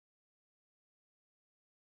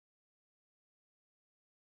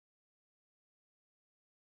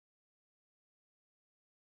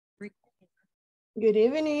Good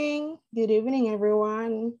evening. Good evening,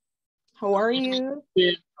 everyone. How are you?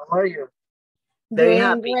 Yes, how are you? Very Doing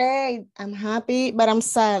happy. great. I'm happy, but I'm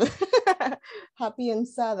sad. Happy and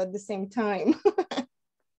sad at the same time.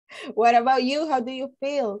 What about you? How do you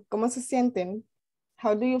feel? ¿Cómo se sienten?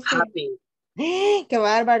 How do you feel? Happy. ¡Qué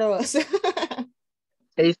bárbaros!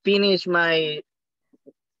 I finished my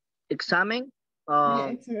examen.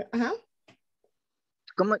 Ajá.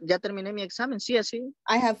 ¿Cómo? Ya terminé mi examen, sí, así.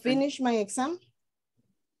 I have finished my exam.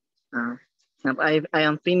 I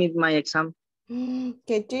am finished my exam.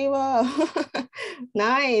 Qué chivo.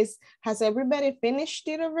 Nice. Has everybody finished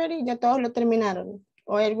it already? Ya todos lo terminaron.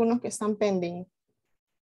 O hay algunos que están pending.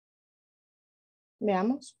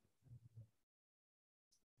 Veamos.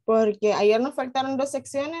 Porque ayer nos faltaron 2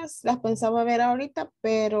 secciones, las pensaba ver ahorita,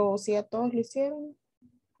 pero si a todos lo hicieron,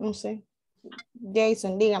 no sé.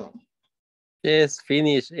 Jason, dígame. Yes,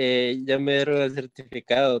 finish. Ya me dieron el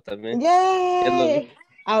certificado también. ¡Yay!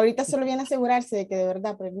 Ahorita solo viene a asegurarse de que de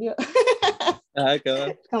verdad aprendió. Ajá,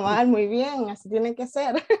 cabal. Cabal, muy bien, así tiene que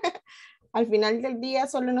ser. Al final del día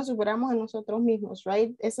solo nos superamos a nosotros mismos,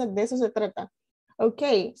 right? De eso se trata.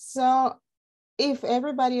 Okay, so if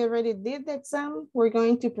everybody already did the exam, we're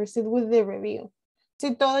going to proceed with the review.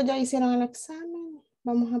 Si todos ya hicieron el examen,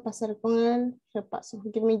 vamos a pasar con el repaso.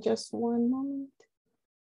 Give me just one moment.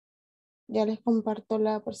 Ya les comparto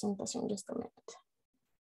la presentación, just a minute.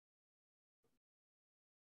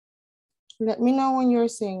 Let me know when you're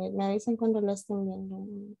seeing it. Me avisan cuando lo estén viendo.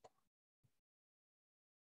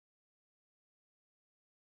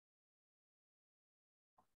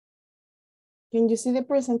 Can you see the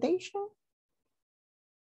presentation?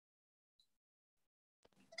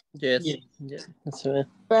 Yes. Yes. That's right.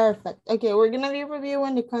 Perfect. Okay, we're gonna be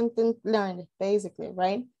reviewing the content learned, basically,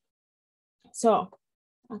 right? So,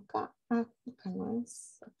 acá no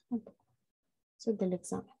es. So, del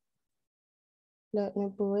examen. Let me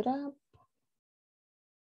pull it up.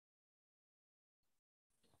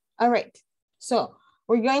 All right, so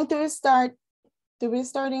we're going to be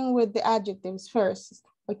starting with the adjectives first,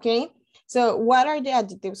 okay? So what are the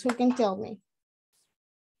adjectives? Who can tell me?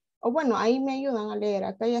 O bueno, ahí me ayudan a leer,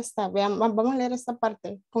 acá ya está. Vean, vamos a leer esta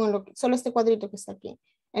parte con solo este cuadrito que está aquí.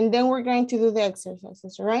 And then we're going to do the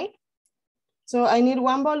exercises, right? So I need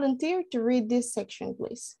one volunteer to read this section,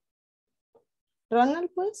 please.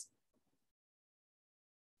 Ronald, please.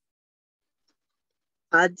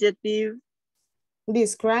 Adjective.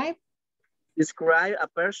 Describe. Describe a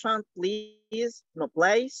person, place,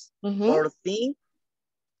 or thing.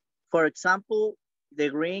 For example, the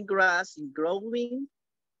green grass is growing.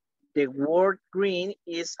 The word green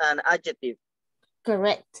is an adjective.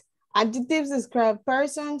 Correct. Adjectives describe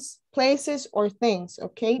persons, places, or things,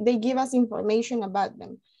 okay? They give us information about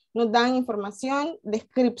them. Nos dan información,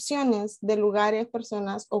 descripciones de lugares,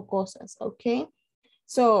 personas, o cosas, okay?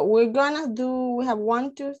 So we have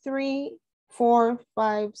 1, 2, 3, 4,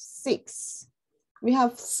 5, 6. We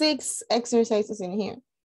have 6 exercises in here.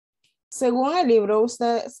 Según el libro,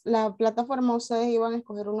 la plataforma, ustedes iban a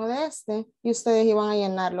escoger uno de este y ustedes iban a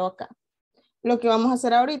llenarlo acá. Lo que vamos a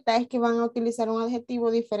hacer ahorita es que van a utilizar un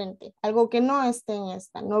adjetivo diferente, algo que no esté en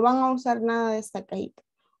esta. No van a usar nada de esta cajita.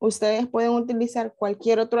 Ustedes pueden utilizar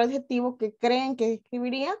cualquier otro adjetivo que creen que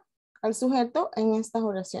describiría al sujeto en estas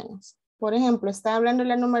oraciones. Por ejemplo, está hablando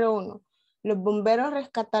la número 1. Los bomberos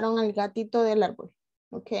rescataron al gatito del árbol.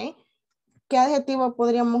 ¿Ok? ¿Qué adjetivo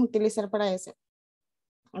podríamos utilizar para ese?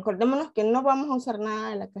 Acordémonos que no vamos a usar nada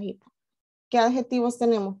de la cajita. ¿Qué adjetivos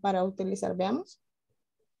tenemos para utilizar? Veamos.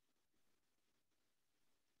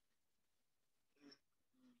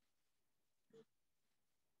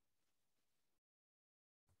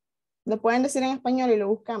 Lo pueden decir en español y lo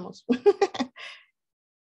buscamos.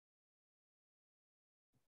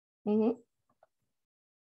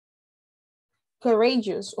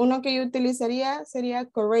 Courageous. Uno que yo utilizaría sería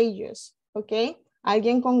courageous, ¿ok?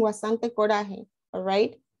 Alguien con bastante coraje, all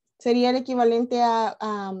right? Sería el equivalente a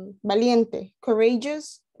valiente.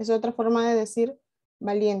 Courageous es otra forma de decir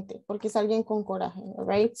valiente, porque es alguien con coraje, all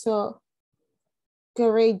right? So,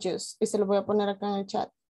 courageous. Y se lo voy a poner acá en el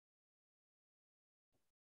chat.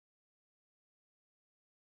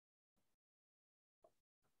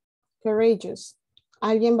 Courageous.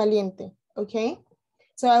 Alguien valiente, ¿ok?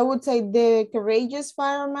 So I would say the courageous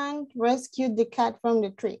fireman rescued the cat from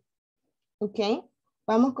the tree. Ok.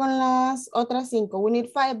 Vamos con las otras 5. We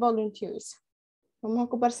need 5 volunteers. Vamos a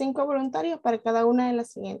ocupar 5 voluntarios para cada una de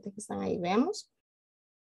las siguientes que están ahí. Veamos.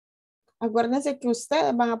 Acuérdense que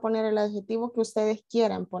ustedes van a poner el adjetivo que ustedes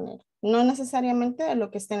quieran poner. No necesariamente de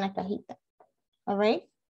lo que esté en la cajita. All right.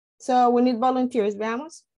 So we need volunteers.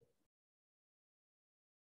 Veamos.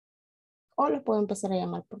 o los puedo empezar a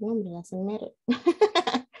llamar por nombre, hacen mero.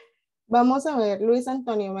 Vamos a ver, Luis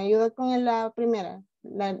Antonio, ¿me ayuda con la primera?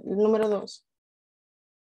 El número 2.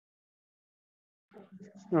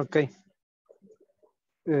 Okay.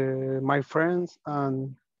 My friends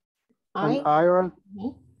and I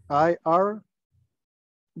are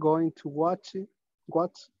going to watch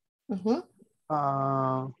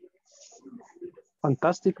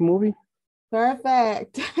fantastic movie.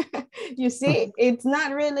 Perfect. You see, it's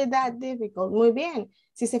not really that difficult. Muy bien.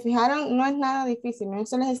 Si se fijaron, no es nada difícil. No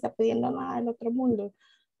se les está pidiendo nada del otro mundo.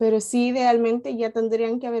 Pero sí, idealmente ya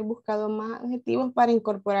tendrían que haber buscado más adjetivos para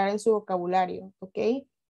incorporar en su vocabulario. ¿Ok?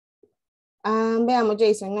 Veamos,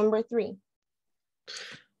 Jason, number 3.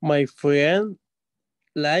 My friend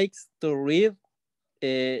likes to read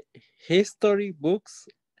history books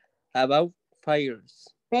about fires.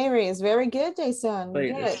 Fairies, very good, Jason.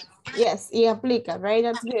 Fires. Good. Yes, y aplica, right?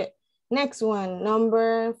 That's good. Next one,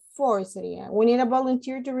 number 4 sería. We need a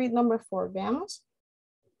volunteer to read number 4. Veamos.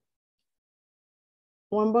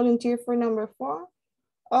 One volunteer for number 4.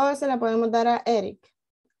 O se la podemos dar a Eric.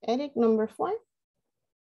 Eric, number 4.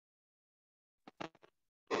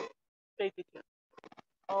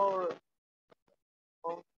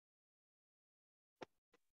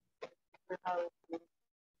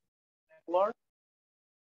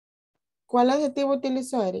 ¿Cuál adjetivo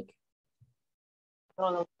utilizó Eric?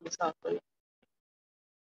 No,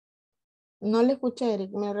 No le escuché,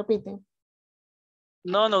 Eric, me repite.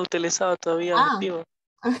 No he utilizado todavía adjetivo.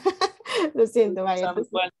 Lo siento, vaya. Pues,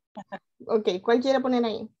 ok, ¿cuál quiere poner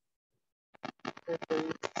ahí?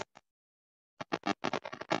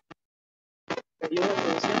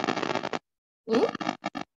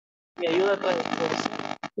 ¿Me ayuda a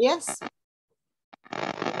traducción? Yes.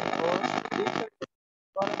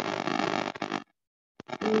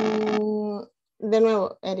 De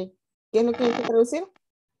nuevo, Eric, ¿qué es lo que hay que traducir?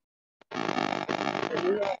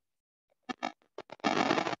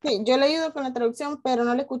 Sí, yo le ayudo con la traducción, pero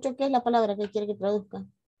no le escucho qué es la palabra que quiere que traduzca.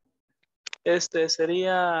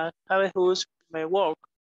 Sería have who's my work.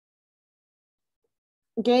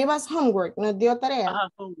 Gave us homework, nos dio tarea. Ajá,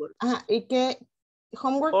 homework. Ajá, ¿y qué?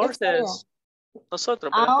 Homework es tarea.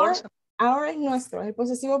 Nosotros, Our es nuestro, es el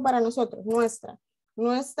posesivo para nosotros, nuestra.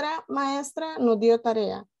 Nuestra maestra nos dio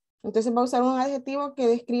tarea. Entonces va a usar un adjetivo que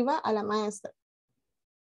describa a la maestra.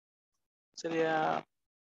 Sería,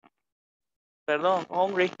 perdón,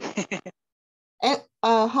 hungry.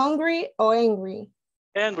 Hungry o angry.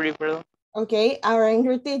 Angry, perdón. Ok, our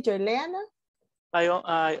angry teacher, léala.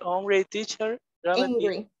 I hungry teacher.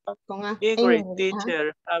 Angry, con A. Angry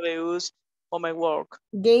teacher have used on my work.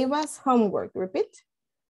 Gave us homework, repeat.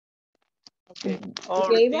 Okay.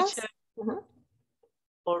 Gave us.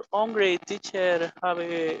 Or hungry teacher have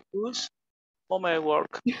used on my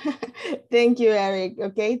work. Thank you, Eric.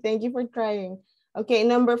 Okay, thank you for trying. Okay,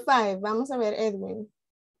 number 5. Vamos a ver, Edwin.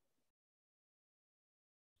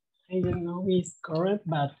 I don't know if it's correct,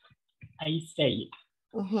 but I say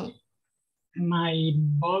it. My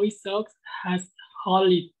boy socks has hole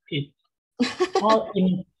in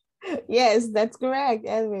it. Yes, that's correct,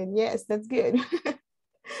 Edwin. Yes, that's good.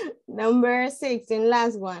 Number 6 and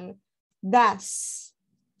last one. Das.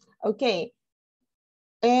 Okay.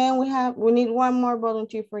 And we need one more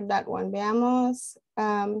volunteer for that one. Veamos.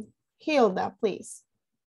 Hilda, please.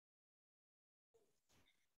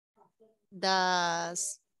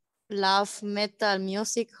 Does love metal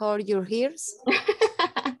music hurt your ears?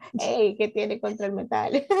 Hey, ¿qué tiene contra el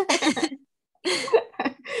metal?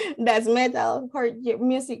 Does metal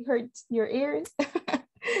music hurts your ears?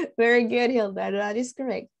 Very good, Hilda. That is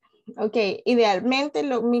correct. Ok, idealmente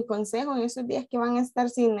mi consejo en esos días que van a estar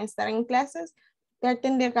sin estar en clases,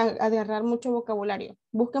 traten de agarrar mucho vocabulario.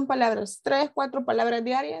 Busquen palabras, 3, 4 palabras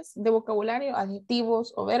diarias de vocabulario,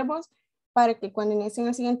 adjetivos o verbos, para que cuando inicien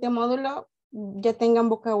el siguiente módulo ya tengan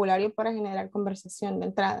vocabulario para generar conversación de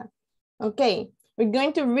entrada. Ok, we're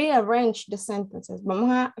going to rearrange the sentences.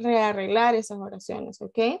 Vamos a rearreglar esas oraciones,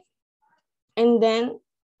 ok? And then,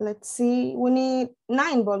 let's see, we need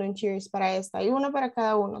 9 volunteers para esta. Hay uno para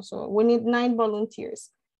cada uno, so we need 9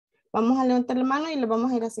 volunteers. Vamos a levantar la mano y le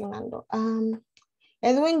vamos a ir asignando.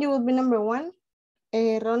 Edwin, you will be number 1.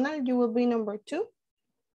 Ronald, you will be number 2.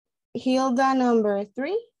 Hilda, number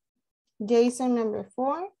 3. Jason, number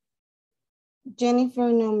 4.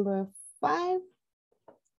 Jennifer, number 5.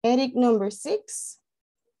 Eric, number 6.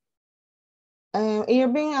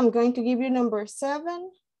 Irving, I'm going to give you number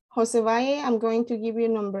 7. Jose Valle, I'm going to give you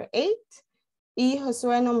number 8. Y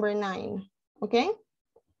Josué, number 9. Okay?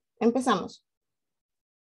 Empezamos.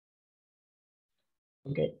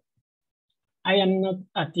 Okay. I am not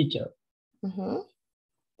a teacher.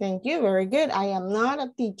 Thank you. Very good. I am not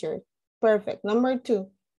a teacher. Perfect. Number 2.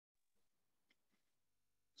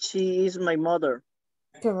 She is my mother.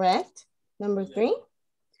 Correct. Number 3.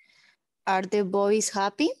 Are the boys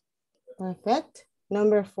happy? Perfect.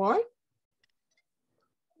 Number 4.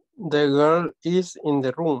 The girl is in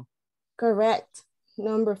the room. Correct.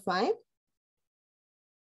 Number 5.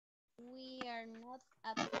 We are not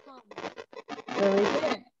at home. Very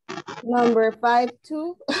good. Number 5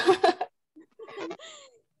 too.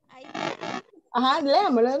 Ajá,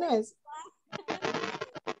 léamelo de vez.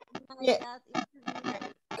 My Yeah. dad is smart.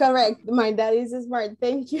 Correct. My dad is smart.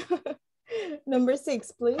 Thank you. Number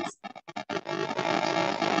 6, please.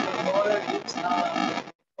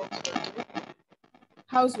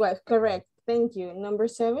 Housewife. Correct. Thank you. Number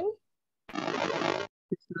 7.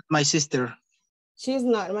 My sister. She's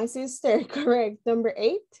not my sister. Correct. Number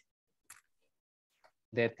 8.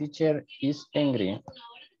 The teacher is angry.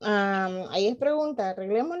 Ahí es pregunta.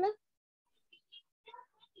 Arreglémosla.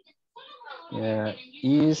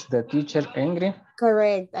 Is the teacher angry?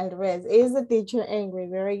 Correct. Al revés. Is the teacher angry?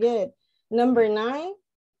 Very good. Number 9.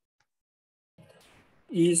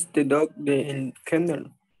 Is the dog in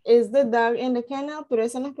kennel? Is the dog in the kennel? Pero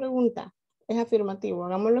esa no es pregunta. Es afirmativo.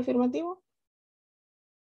 Hagámoslo afirmativo.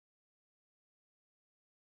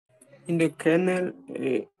 In the kennel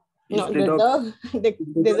is No, the dog.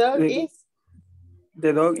 The dog is.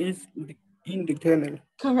 The dog is in the kennel.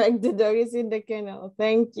 Correct, the dog is in the kennel.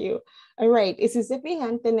 Thank you. All right. Y si se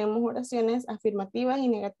fijan, tenemos oraciones afirmativas y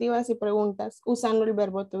negativas y preguntas usando el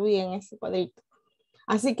verbo to be en ese cuadrito.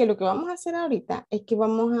 Así que lo que vamos a hacer ahorita es que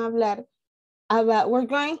vamos a hablar we're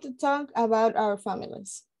going to talk about our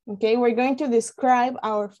families. Okay, we're going to describe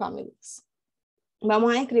our families.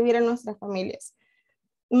 Vamos a describir a nuestras familias.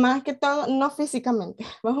 Más que todo, no físicamente.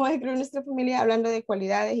 Vamos a describir nuestra familia hablando de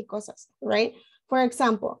cualidades y cosas, right? For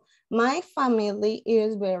example, my family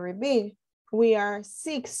is very big. We are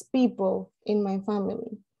 6 people in my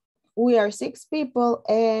family. We are 6 people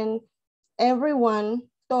and everyone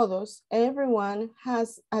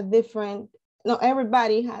has a different, no,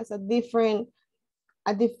 everybody has a different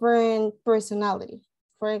personality.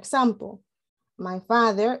 For example, my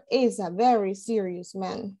father is a very serious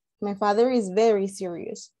man. My father is very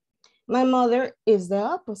serious. My mother is the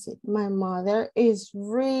opposite. My mother is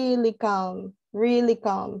really calm,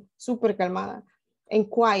 super calmada, and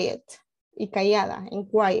quiet, y callada, and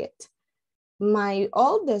quiet. My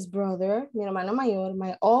oldest brother, mi hermano mayor,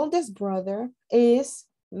 my oldest brother is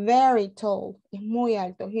very tall, es muy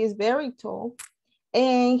alto. He is very tall,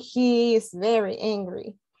 and he is very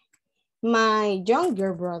angry. My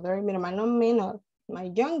younger brother, mi hermano menor,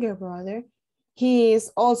 my younger brother, he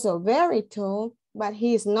is also very tall, but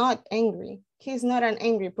he is not angry. He's not an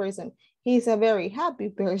angry person. He's a very happy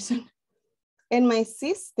person. And my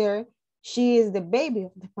sister, she is the baby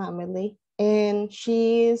of the family, and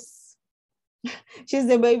she's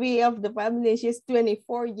the baby of the family. She's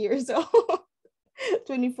 24 years old,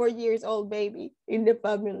 24 years old baby in the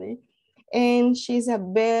family. And she's a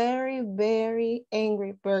very, very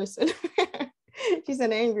angry person. She's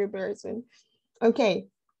an angry person. Okay.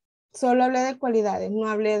 Solo hablé de cualidades, no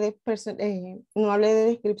hablé de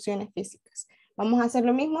descripciones físicas. Vamos a hacer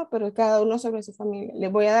lo mismo, pero cada uno sobre su familia. Les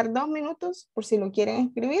voy a dar 2 minutos por si lo quieren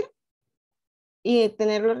escribir y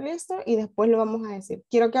tenerlo listo y después lo vamos a decir.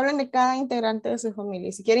 Quiero que hablen de cada integrante de su familia.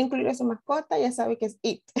 Y si quiere incluir a su mascota, ya sabe que es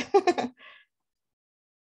it.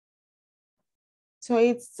 So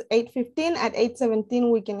it's 8:15. At 8:17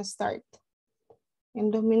 we can start.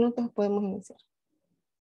 En 2 minutos podemos iniciar.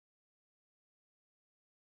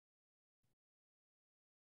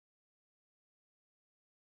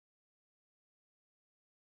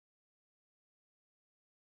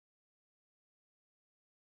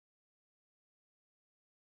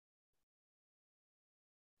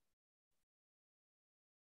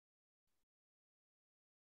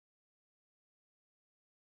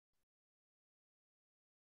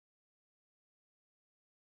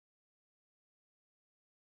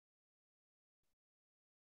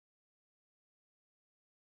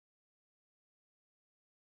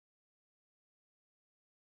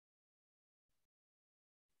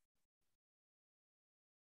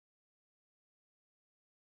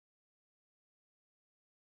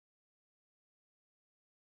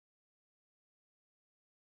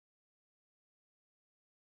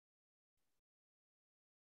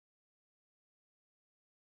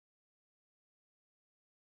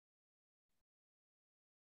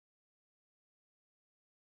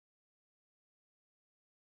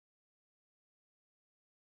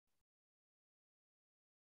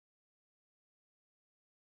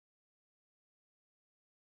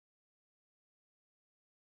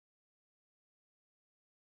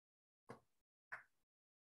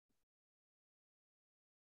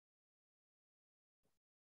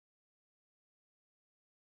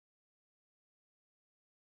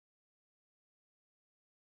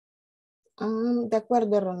 De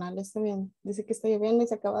acuerdo, Ronald, está bien. Dice que está lloviendo y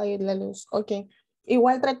se acaba de ir la luz. Ok.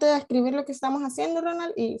 Igual trate de escribir lo que estamos haciendo,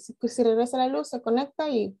 Ronald, y si regresa la luz, se conecta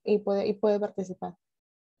y puede participar.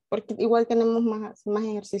 Porque igual tenemos más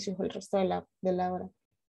ejercicios el resto de la hora.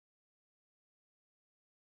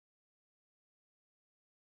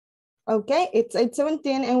 Okay, it's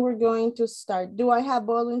 8:17 and we're going to start. Do I have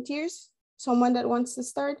volunteers? Someone that wants to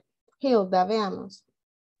start? Hilda, veamos.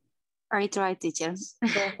 I try, teacher.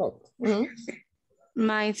 Perfect.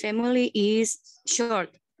 My family is short.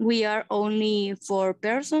 We are only 4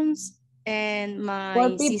 persons and my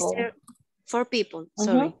 4 people. sister, 4 people,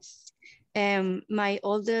 sorry. My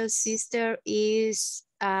older sister is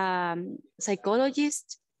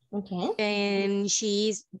psychologist. Okay. And she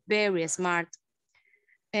is very smart.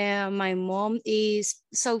 My mom is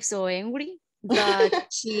so angry, but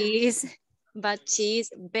she is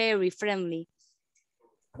very friendly.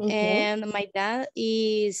 Okay. And my dad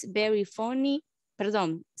is very funny.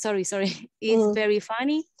 Pardon, sorry. Is very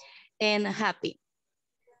funny and happy.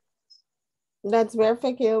 That's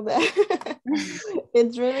perfect, Hilda.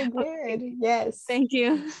 It's really good. Yes. Thank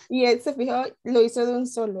you. Y él se fijó, lo hizo de un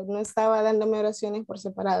solo, no estaba dándome oraciones por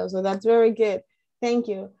separado. So that's very good. Thank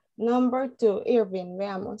you. Number 2, Irving,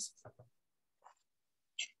 veamos.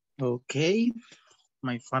 Okay,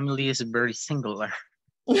 my family is very singular.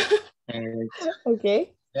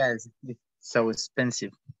 Okay. Yes, it's so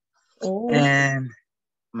expensive. Oh. And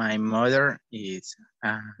my mother is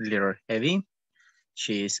a little heavy.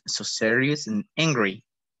 She is so serious and angry.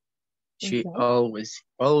 She always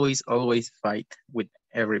fight with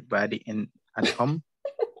everybody at home.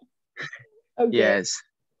 Okay. Yes.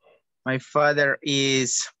 My father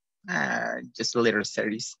is just a little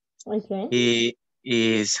serious. Okay. He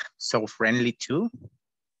is so friendly too,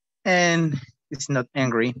 and is not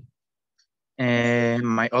angry. And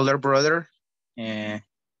my older brother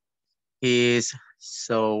is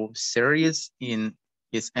so serious and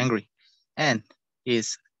is angry, and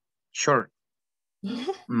is short.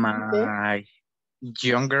 My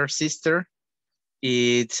younger sister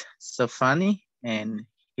is so funny, and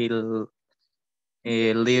he'll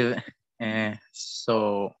live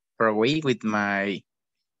so far away with my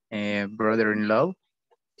brother-in-law.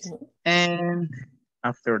 And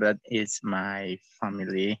after that is my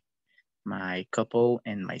family, my couple,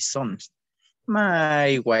 and my sons.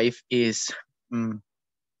 My wife is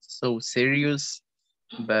so serious,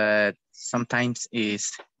 but sometimes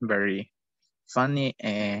is very funny,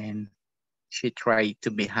 and she tried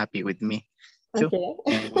to be happy with me too,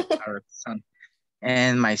 and with our son.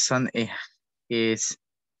 And my son is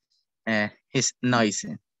he's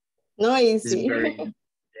noisy. He's very,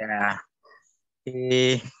 yeah.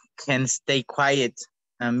 He can stay quiet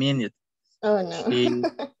a minute. Oh no. He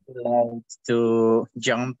loves to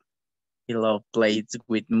jump. He loves plays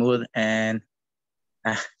with mood and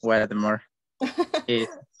what more. He's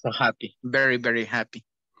so happy, very, very happy.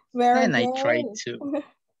 Very and good. I try to.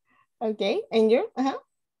 Okay, and you?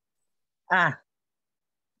 I'm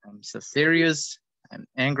so serious. I'm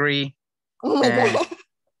angry. Oh my God.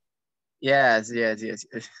 Yes.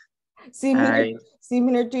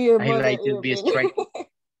 Similar to your mother. I like to be strict.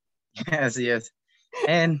 Yes.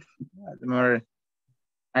 And more,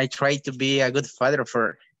 I try to be a good father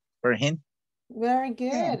for him. Very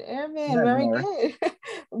good, Irving. Very good.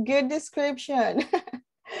 Good description.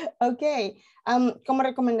 Ok. Como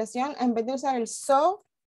recomendación, en vez de usar el so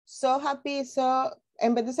happy,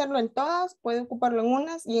 en vez de usarlo en todas, puede ocuparlo en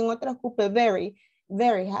unas y en otras ocupe very,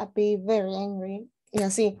 very happy, very angry. Y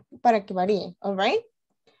así, para que varíe. All right?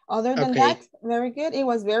 Other than that, very good. It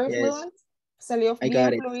was very fluent. Salió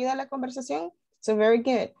bien fluida la conversación. So very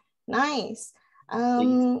good. Nice.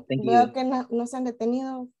 Veo que no se han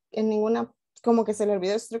detenido en ninguna, como que se le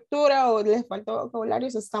olvidó estructura o les faltó vocabulario.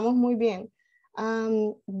 So estamos muy bien.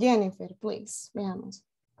 Jennifer, please. Veamos.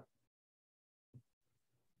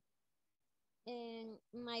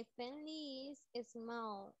 My family is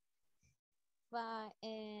small. But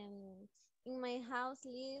in my house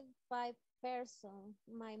live 5 persons.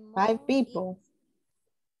 My mom 5 people.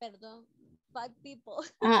 Perdón, 5 people.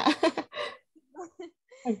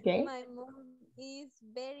 Okay. My mom is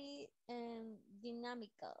very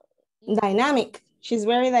dynamical. Dynamic. She's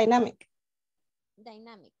very dynamic.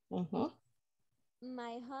 Dynamic.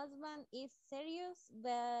 My husband is serious,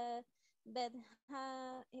 but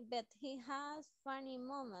he has funny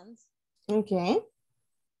moments. Okay.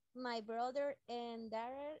 My brother and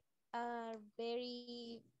daughter are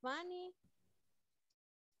very funny.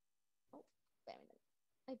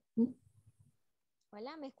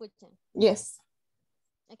 Hola, ¿me escuchan? Yes.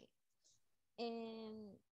 Okay.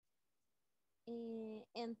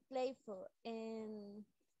 And playful and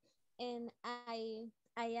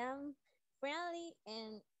I am friendly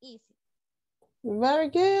and easy. Very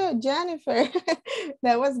good, Jennifer.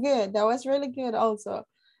 That was good. That was really good also.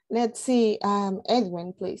 Let's see,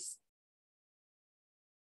 Edwin, please.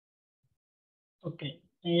 Okay.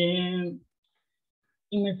 In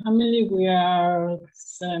my family, we are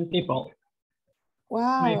 7 people.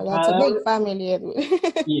 Wow, that's a big family, Edwin.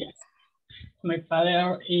 Yes. My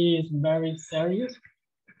father is very serious,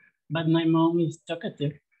 but my mom is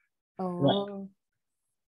talkative. Oh. Right.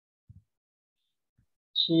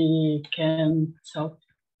 She can talk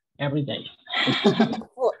every day.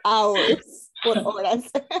 For hours, for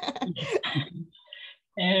horas.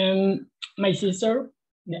 And my sister,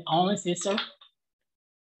 the only sister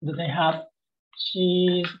that I have,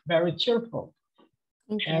 she's very cheerful.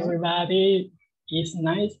 Okay. Everybody is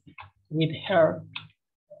nice with her.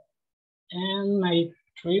 And my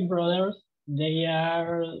 3 brothers, they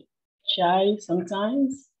are shy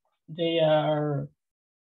sometimes. They are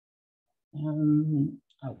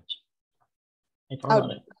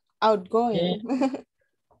outgoing.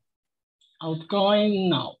 Outgoing,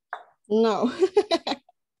 no. No.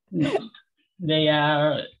 No. They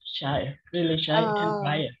are shy, really shy and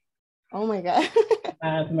quiet. Oh my God.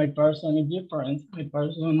 But my person is different. My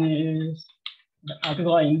person is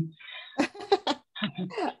outgoing.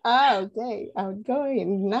 Oh, okay.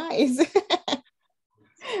 Outgoing. Nice.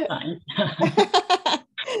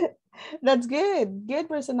 That's good. Good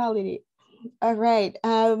personality. All right.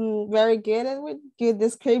 Very good, Edwin. Good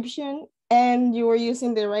description. And you were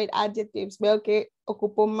using the right adjectives. Veo que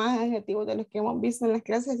ocupó más adjetivos de los que hemos visto en las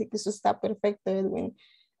clases, así que eso está perfecto, Edwin.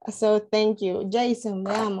 So, thank you. Jason,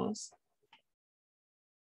 veamos.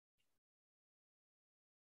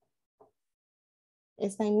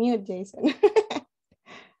 Está en mute, Jason.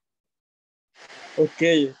 Ok.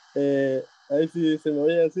 Ahí sí se me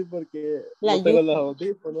oye así porque no tengo los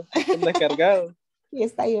audífonos. Están descargados. Y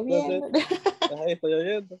está lloviendo. Ahí está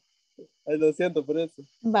lloviendo. Ahí lo siento por eso.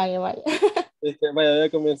 Vaya. Vaya, voy a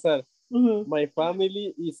comenzar. My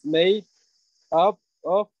family is made up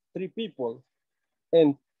of 3 people.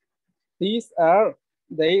 And these are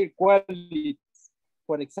their qualities.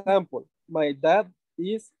 For example, my dad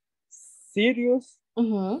is serious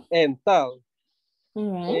and tall.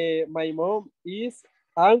 My mom is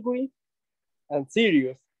angry and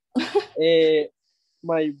serious.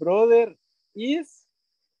 My brother is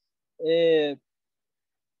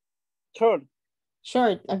short.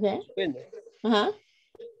 Short, okay.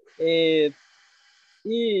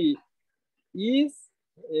 He is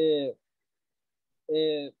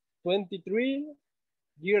 23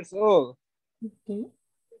 years old.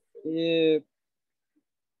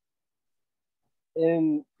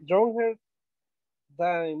 And younger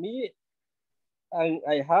than me, and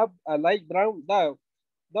I have a light brown dog.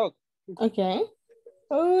 Okay.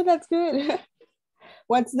 Oh, that's good.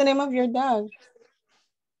 What's the name of your dog?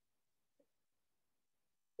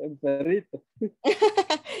 El perrito.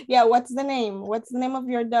 Yeah, what's the name? What's the name of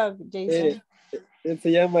your dog, Jason? Él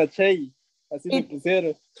se llama Che. Así le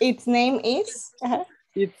pusieron. Its name is?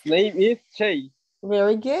 Its name is Che.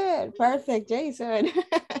 Very good. Perfect, Jason.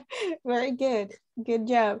 Very good. Good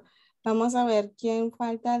job. Vamos a ver quién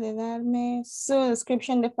falta de darme su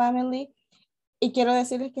description de family. Y quiero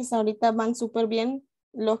decirles que hasta ahorita van súper bien.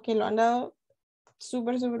 Los que lo han dado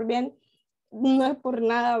súper bien. No es por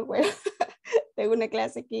nada, güey. Tengo una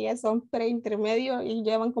clase que ya son pre-intermedio y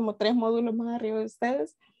llevan como 3 módulos más arriba de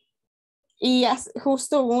ustedes. Y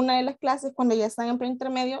justo una de las clases, cuando ya están en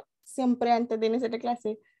pre-intermedio, siempre antes de iniciar la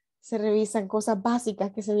clase, se revisan cosas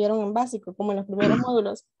básicas que se vieron en básico, como en los primeros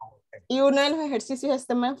módulos. Y uno de los ejercicios de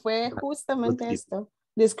este mes fue justamente esto.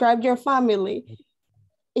 Describe your family.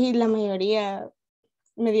 Y la mayoría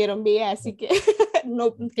me dieron bien, así que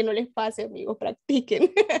que no les pase, amigos,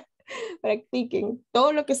 practiquen. Practiquen.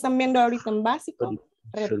 Todo lo que están viendo ahorita en básico,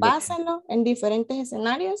 repásenlo en diferentes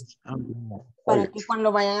escenarios para que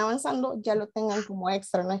cuando vayan avanzando ya lo tengan como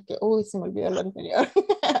extra, no es que, uy, se me olvidó lo anterior.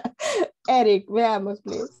 Eric, veamos,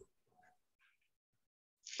 please.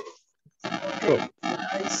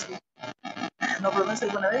 No pronuncio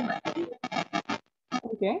alguna vez, ¿no?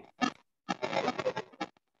 Okay.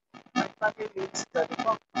 My family is very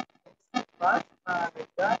common, but my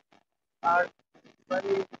dad are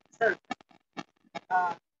very serious.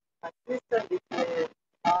 My sister is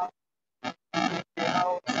the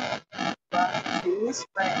house, but she is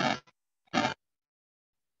friendly.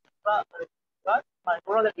 But my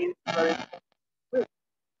brother is very good.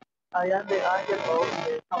 I am the angel of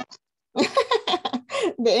the house.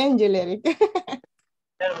 The angel, Eric.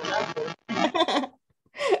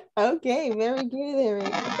 Okay, very good,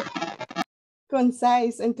 Eric.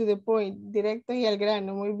 Concise and to the point, directo y al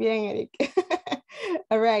grano. Muy bien, Eric.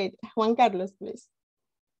 All right, Juan Carlos, please.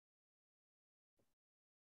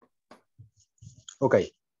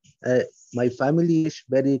 Okay. My family is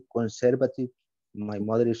very conservative. My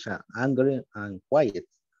mother is angry and quiet.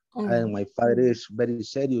 And my father is very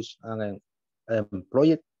serious and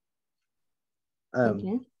employed.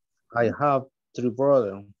 Okay. I have 3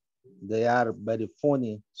 brothers. They are very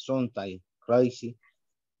funny, sometimes crazy,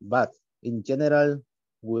 but in general,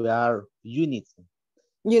 we are united.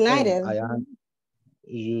 United. I am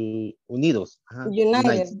unidos.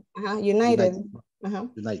 United. United.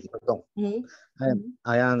 United. Pardon.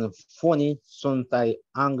 I am funny, sometimes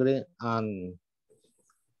angry and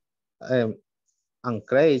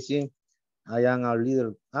crazy. I am a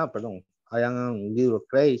little, I am a little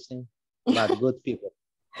crazy, but good people.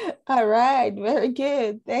 All right, very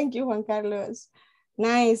good. Thank you, Juan Carlos.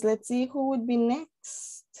 Nice. Let's see who would be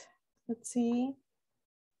next. Let's see.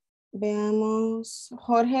 Veamos.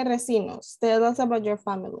 Jorge Recinos, tell us about your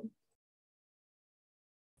family.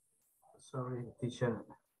 Sorry, teacher.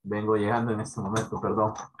 Vengo llegando en este momento,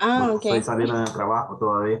 perdón. Ok. Estoy saliendo del trabajo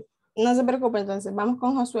todavía. No se preocupe, entonces. Vamos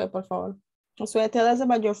con Josué, por favor. Josué, tell us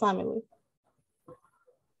about your family.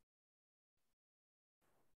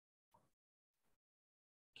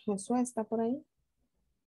 Josué, ¿está por ahí?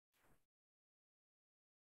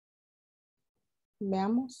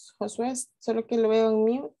 Veamos. Josué, solo que lo veo en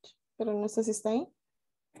mute, pero no sé si está ahí.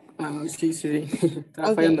 Sí.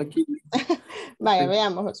 Está fallando aquí. Vaya,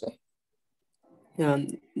 veamos, Josué.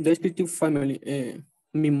 Descriptive family.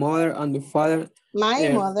 My mother and the father. My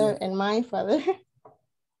mother and my father.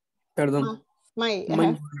 Perdón. My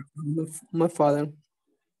father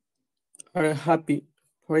are happy,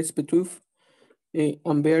 respectful,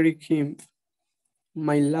 and very kind.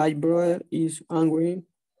 My little brother is angry,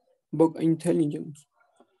 but intelligent.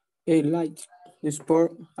 He likes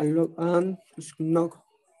sport a lot and knows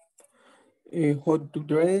how to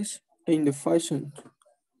dress in the fashion.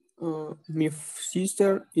 My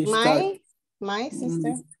sister is my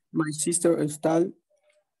sister. My sister is tall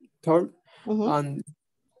and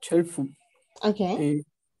cheerful. Okay.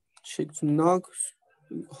 She knows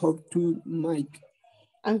how to make.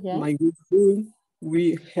 Okay. My good food,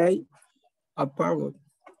 we have a parrot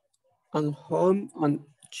and home and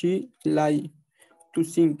she like to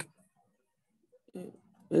sing.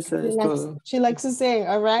 She likes to sing.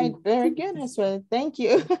 All right. Very good, Josué. Thank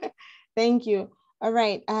you. Thank you. All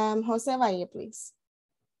right. Jose Valle, please.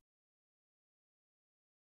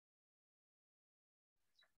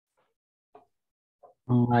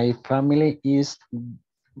 My family is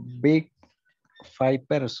big, 5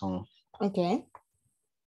 person. Okay.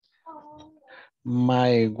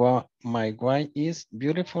 My wife is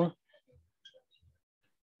beautiful.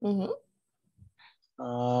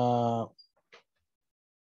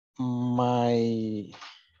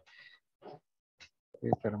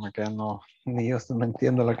 Espérame que no, ni yo no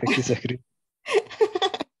entiendo lo que quise escribir.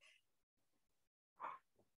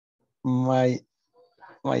 My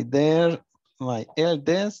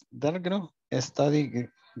eldest daughter study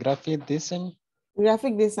graphic design.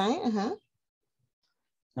 Graphic design,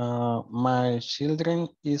 My children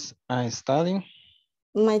is studying.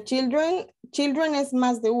 My children es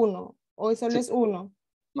más de uno, o solo es uno.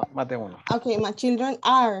 No, más de uno. Okay, my children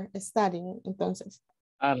are studying, entonces.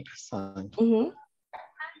 Are studying.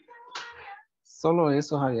 Solo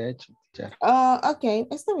eso había hecho. Okay,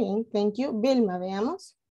 está bien, thank you. Vilma,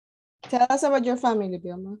 veamos. Tell us about your family,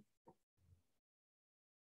 Vilma.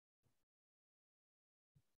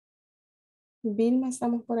 Vilma,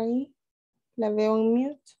 ¿estamos por ahí? La veo en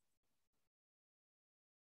mute.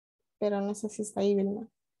 Pero no sé si está ahí, Vilma.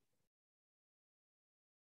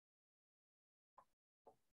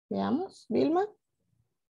 Veamos, Vilma.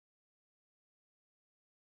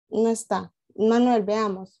 No está. Manuel,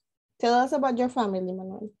 veamos. Tell us about your family,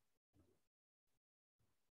 Manuel.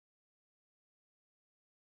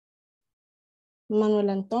 Manuel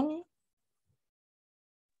Antonio.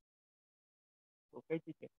 Okay,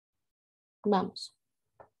 teacher. Vamos.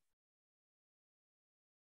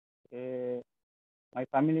 My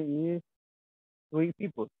family is 3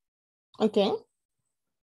 people. Okay.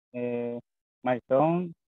 My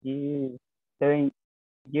son is 7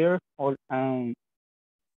 years old and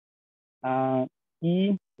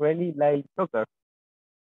he really likes soccer.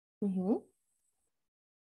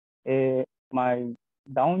 My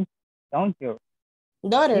daughter.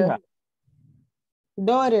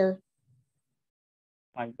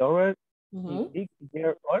 My daughter is 6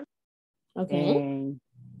 years old. Okay. And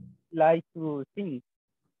like to sing.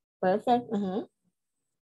 Perfect.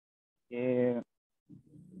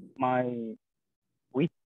 My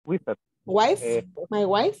wife. My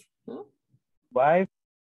wife? Wife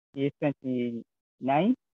is 20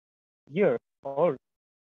 9 years old.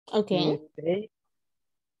 Okay. He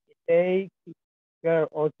take care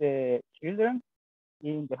of the children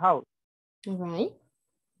in the house. All right.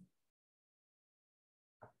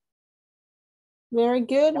 Very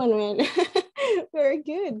good, Manuel. Very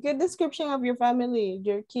good. Good description of your family,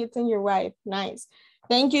 your kids and your wife. Nice.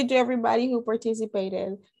 Thank you to everybody who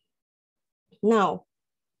participated. Now,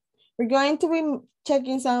 we're going to be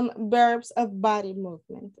checking some verbs of body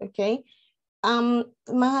movement, okay? Más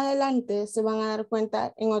adelante se van a dar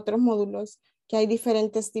cuenta en otros módulos que hay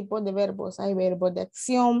diferentes tipos de verbos. Hay verbos de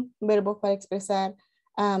acción, verbos para expresar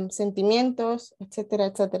sentimientos, etcétera,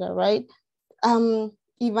 etcétera, right?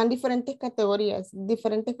 Y van diferentes categorías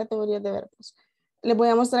de verbos. Les voy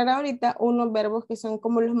a mostrar ahorita unos verbos que son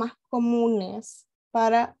como los más comunes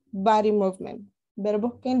para body movement.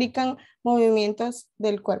 Verbos que indican movimientos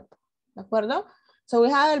del cuerpo, ¿de acuerdo? So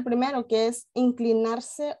we have el primero que es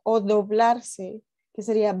inclinarse o doblarse, que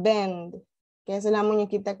sería bend, que es la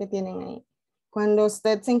muñequita que tienen ahí. Cuando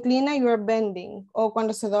usted se inclina, you are bending. O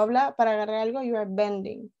cuando se dobla para agarrar algo, you are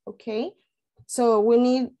bending, okay? So we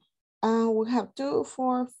need, we have 2,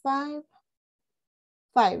 4, 5,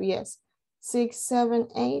 5, yes. 6, 7,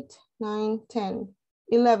 8, 9, 10,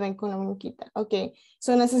 11 con la muñequita. Ok,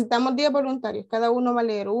 so necesitamos 10 voluntarios. Cada uno va a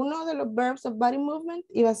leer uno de los verbs of body movement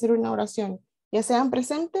y va a hacer una oración, ya sea en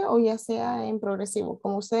presente o ya sea en progresivo,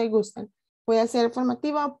 como ustedes gusten. Puede ser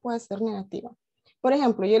afirmativa o puede ser negativa. Por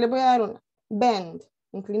ejemplo, yo les voy a dar una. Bend,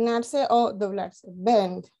 inclinarse o doblarse.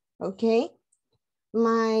 Bend, ok.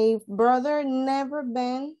 My brother never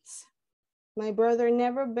bends. My brother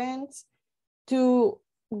never bends to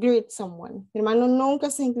greet someone. Mi hermano nunca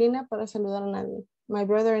se inclina para saludar a nadie. My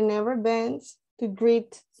brother never bends to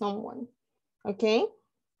greet someone. ¿Ok?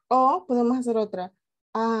 O podemos hacer otra.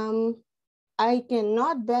 I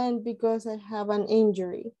cannot bend because I have an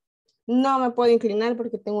injury. No me puedo inclinar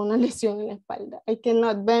porque tengo una lesión en la espalda. I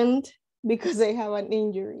cannot bend because I have an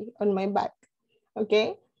injury on my back.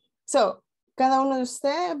 ¿Ok? So, cada uno de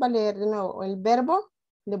ustedes va a leer de nuevo el verbo.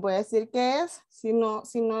 Les voy a decir qué es. Si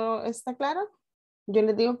no está claro, yo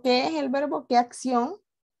les digo qué es el verbo, qué acción,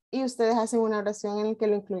 y ustedes hacen una oración en la que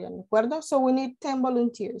lo incluyan, ¿de acuerdo? So we need 10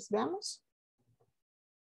 volunteers. Veamos.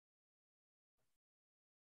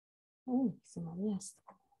 Uy, se me había esto.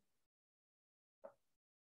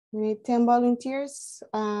 We need 10 volunteers.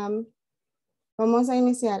 Vamos a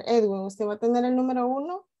iniciar. Edwin, usted va a tener el número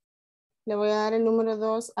 1. Le voy a dar el número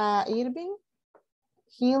 2 a Irving.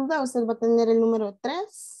 Hilda, usted va a tener el número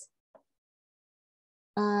 3.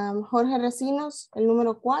 Jorge Recinos, el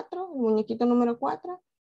número 4, el muñequito número 4,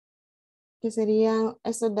 que serían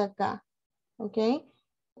estos de acá, ¿ok? El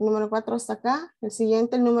número 4 está acá, el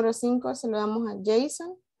siguiente, el número 5, se lo damos a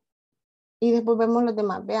Jason, y después vemos los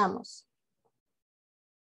demás, veamos.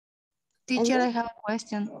 Teacher, I have a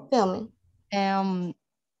question. Tell me.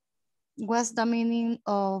 What's the meaning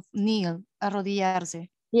of kneel,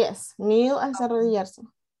 arrodillarse? Yes, kneel es arrodillarse.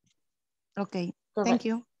 Okay, Correct. Thank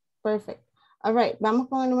you. Perfect. All right, vamos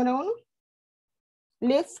con el número 1.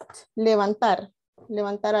 Lift, levantar.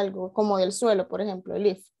 Levantar algo, como del suelo, por ejemplo,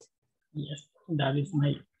 lift. Yes, that is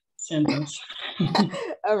my sentence.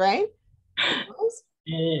 All right.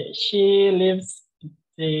 She lifts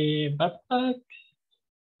the backpack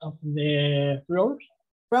of the floor.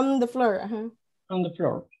 From the floor. On the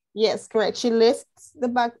floor. Yes, correct. She lifts the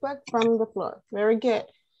backpack from the floor. Very good.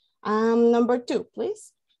 Number 2,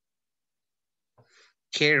 please.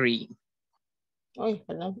 Carry. Oh,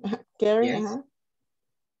 perdón. Carry, Yes.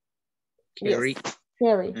 Carry. Yes.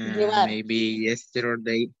 Carry. Llevar. Maybe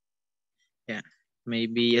yesterday. Yeah.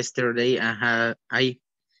 Maybe yesterday I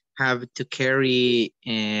have to carry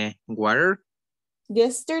water.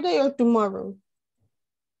 Yesterday or tomorrow?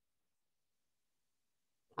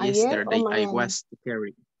 Yesterday I was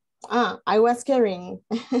carrying. I was carrying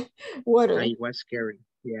water. I was carrying,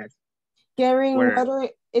 yes. Carrying water,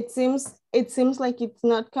 it seems like it's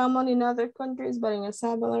not common in other countries, but in El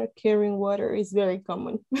Salvador, carrying water is very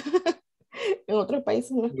common. En otros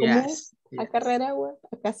países no es común. Acá cargar agua,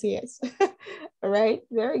 acá sí es. All right,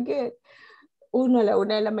 very good. Uno a la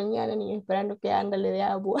 1 de la mañana, ni esperando que ándale de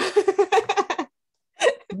agua.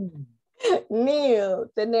 Kneel,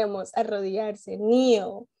 tenemos arrodillarse,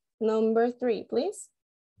 kneel. Number 3, please.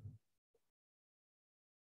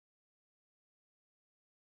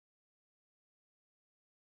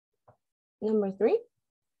 Number 3.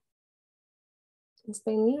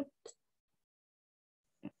 Stay mute.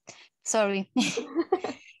 Sorry.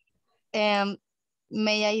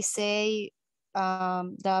 May I say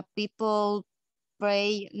that people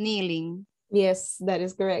pray kneeling? Yes, that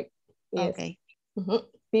is correct. Yes. Okay.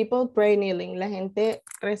 People pray kneeling. La gente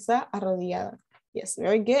reza arrodillada. Yes,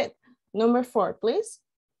 very good. Number 4, please.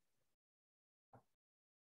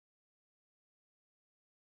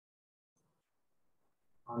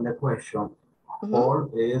 On the question,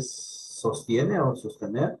 hold es sostiene o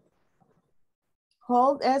sostener?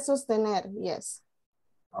 Hold es sostener, yes.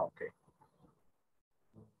 Okay.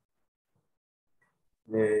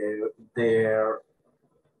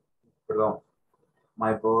 Perdón.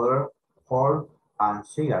 My brother hold a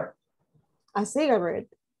cigarette. A cigarette.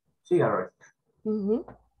 Cigarette.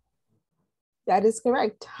 That is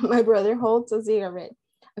correct. My brother holds a cigarette.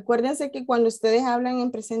 Acuérdense que cuando ustedes hablan en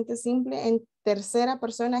presente simple, en tercera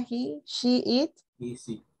persona, he, she, it,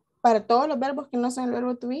 Easy. para todos los verbos que no son el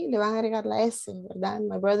verbo to be, le van a agregar la S, ¿verdad?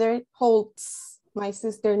 My brother holds, my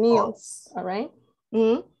sister kneels, all right?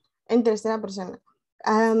 En tercera persona.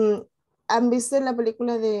 ¿Han visto la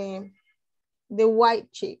película de The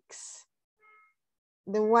White Chicks?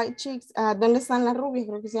 The White Chicks, ¿dónde están las rubias?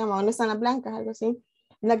 Creo que se llama, ¿dónde están las blancas? Algo así.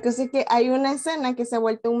 La cosa es que hay una escena que se ha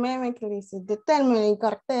vuelto un meme que dice, deténme en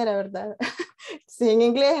cartera, ¿verdad? Sí, en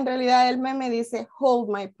inglés en realidad el meme dice, hold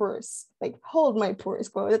my purse, like hold my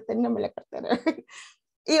purse, como deténme la cartera.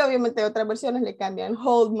 Y obviamente otras versiones le cambian,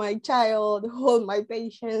 hold my child, hold my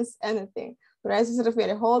patience, anything. Pero a eso se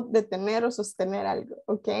refiere, hold, detener o sostener algo,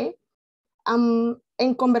 ¿ok?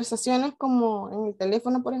 En conversaciones como en el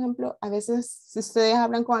teléfono, por ejemplo, a veces si ustedes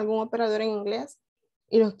hablan con algún operador en inglés,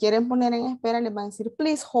 y los quieren poner en espera, les van a decir,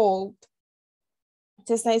 please hold.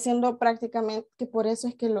 Se está diciendo prácticamente que por eso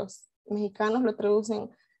es que los mexicanos lo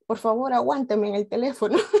traducen, por favor, aguántame en el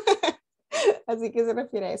teléfono. Así que se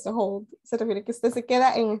refiere a eso, hold. Se refiere a que usted se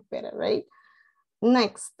queda en espera, right?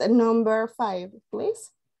 Next, number 5,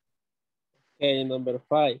 please. Okay, number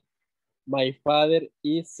 5. My father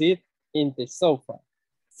is sit in the sofa.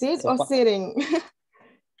 Sit or sitting?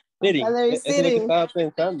 Sitting. Father is Eso es lo que sitting. estaba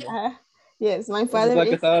pensando. Yes, my Eso father es lo que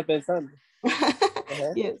is... estaba pensando.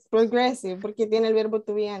 Yes, progressive, porque tiene el verbo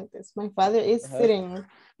to be antes. My father is sitting.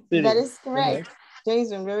 That is correct.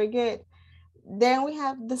 Jason, very good. Then we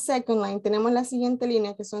have the second line. Tenemos la siguiente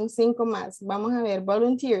línea, que son 5 más. Vamos a ver,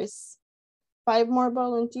 volunteers. 5 more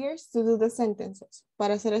volunteers to do the sentences.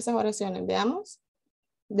 Para hacer esas oraciones. Veamos.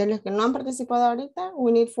 De los que no han participado ahorita,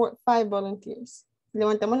 we need 5 volunteers.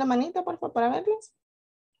 Levantemos la manita, por favor, para verlos.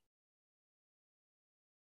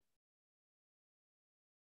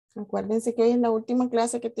 Acuérdense que hoy es la última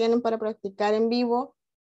clase que tienen para practicar en vivo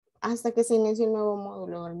hasta que se inicie el nuevo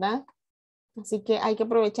módulo, ¿verdad? Así que hay que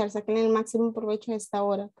aprovechar, saquen el máximo provecho a esta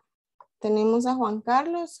hora. Tenemos a Juan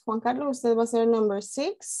Carlos. Juan Carlos, usted va a ser number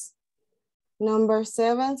 6. Number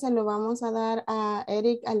 7 se lo vamos a dar a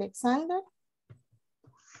Eric Alexander.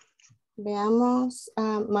 Veamos,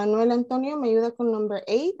 Manuel Antonio me ayuda con number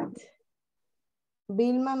 8.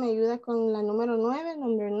 Vilma me ayuda con la número 9,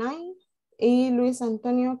 number 9. Y Luis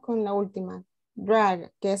Antonio con la última,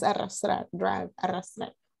 drag, que es arrastrar, drag,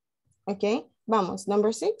 arrastrar. Ok, vamos,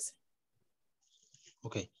 number 6.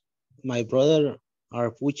 Okay. My brother are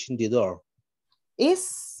pushing the door.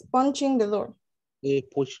 Is punching the door.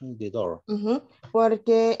 Pushing the door.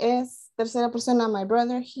 Porque es tercera persona, my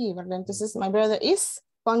brother, he, ¿verdad? Entonces, my brother is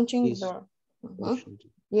punching the door.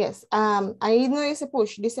 Yes, ahí no dice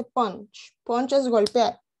push, dice punch. Punch es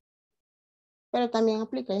golpear. Pero también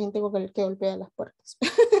aplica, hay gente que golpea las puertas.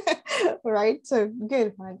 Right, so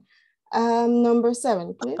good one. Number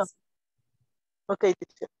 7, please. Okay,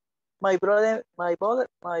 teacher. My brother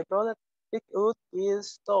pick up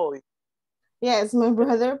his toy. Yes, my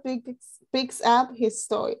brother picks up his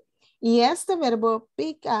toy. Y este verbo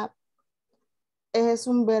pick up es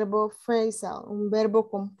un verbo phrasal, un verbo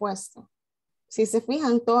compuesto. Si se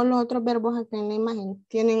fijan, todos los otros verbos aquí en la imagen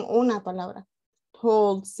tienen una palabra.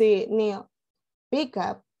 Hold, sit, kneel. Pick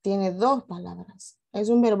up tiene 2 palabras. Es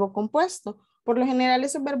un verbo compuesto. Por lo general,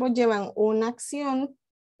 esos verbos llevan una acción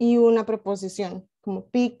y una preposición, como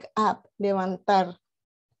pick up, levantar.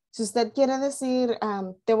 Si usted quiere decir,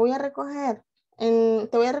 te voy a recoger en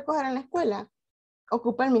la escuela,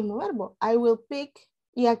 ocupa el mismo verbo. I will pick.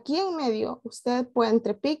 Y aquí en medio, usted puede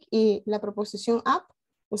entre pick y la preposición up,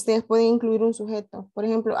 ustedes pueden incluir un sujeto. Por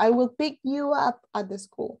ejemplo, I will pick you up at the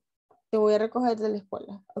school. Te voy a recoger de la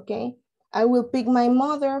escuela, ¿ok? I will pick my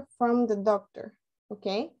mother from the doctor.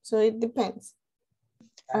 Okay, so it depends.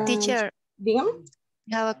 Teacher, dígame.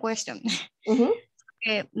 I have a question.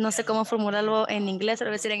 No sé cómo formularlo en inglés, lo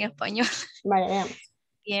voy a decir en español. Vale, veamos.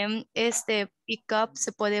 Bien, pick up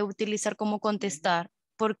se puede utilizar como contestar,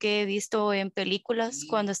 porque he visto en películas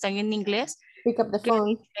cuando están en inglés. Pick up the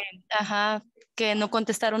phone. Que no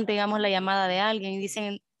contestaron, digamos, la llamada de alguien y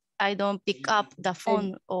dicen, I don't pick up the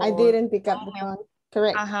phone. I didn't pick up the phone.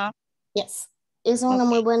 Correct. Yes. Es una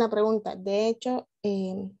muy buena pregunta. De hecho,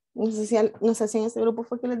 No sé si en este grupo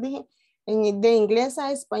fue que les dije, de inglés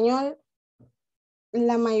a español,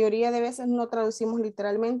 la mayoría de veces no traducimos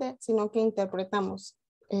literalmente, sino que interpretamos.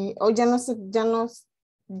 O ya no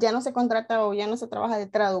se contrata o ya no se trabaja de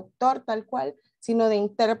traductor tal cual, sino de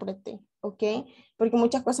intérprete, ¿ok? Porque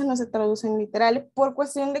muchas cosas no se traducen literales por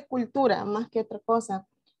cuestión de cultura, más que otra cosa.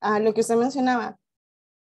 Lo que usted mencionaba,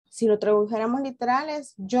 si lo tradujéramos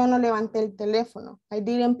literales, yo no levanté el teléfono. I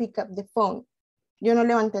didn't pick up the phone. Yo no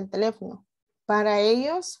levanté el teléfono. Para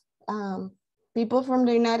ellos, people from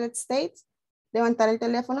the United States, levantar el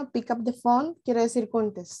teléfono, pick up the phone, quiere decir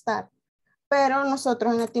contestar. Pero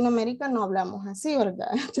nosotros en Latinoamérica no hablamos así,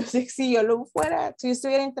 ¿verdad? Entonces, si yo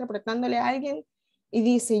estuviera interpretándole a alguien y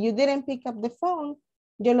dice, you didn't pick up the phone,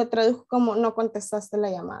 yo lo traduzco como no contestaste la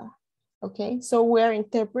llamada. ¿Ok? So we are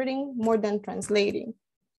interpreting more than translating.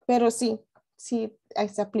 Pero sí se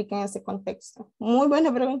aplica en ese contexto. Muy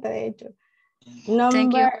buena pregunta, de hecho.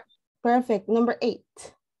 Perfect. Number 8.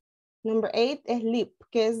 Number 8 es leap,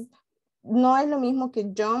 que no es lo mismo que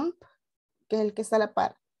jump, que es el que está a la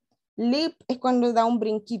par. Leap es cuando da un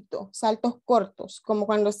brinquito, saltos cortos, como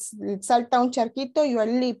cuando salta un charquito, you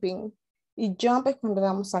are leaping. Y jump es cuando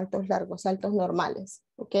damos saltos largos, saltos normales.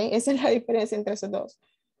 ¿Ok? Esa es la diferencia entre esos dos.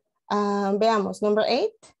 Veamos, number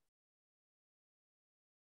 8.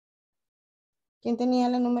 ¿Quién tenía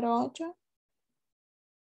la número 8?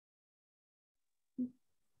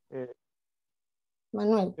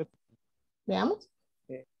 Manuel. Veamos.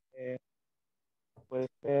 Puede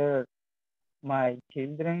ser my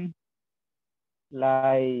children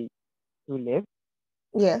like to live.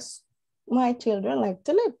 Yes. My children like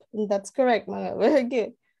to live. That's correct, Manuel. Very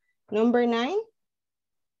good. Number 9.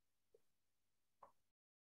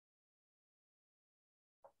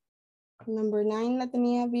 Number 9 la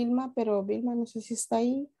tenía Vilma, pero Vilma no sé si está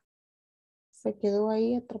ahí. Se quedó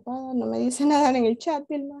ahí atrapada. No me dice nada en el chat,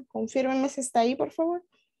 Vilma. Confírmeme si está ahí, por favor.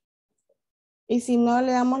 Y si no,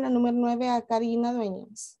 le damos la número 9 a Karina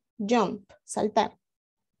Dueñas. Jump, saltar.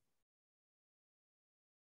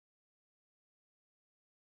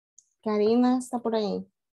 Karina está por ahí.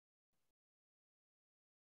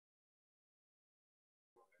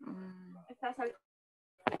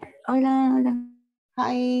 Hola, hola.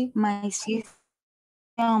 Hi. My sister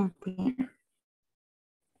jumping.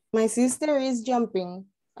 My sister is jumping.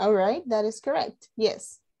 All right, that is correct.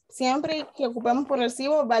 Yes. Siempre que ocupamos por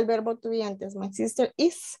recibo va el verbo to be antes. My sister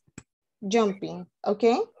is jumping.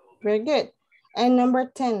 Okay, very good. And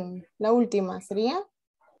number 10, la última sería.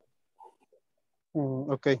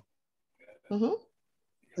 Okay.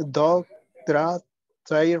 The dog drags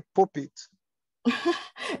their puppies.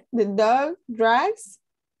 The dog drags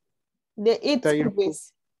its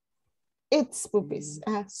puppies. Its puppies.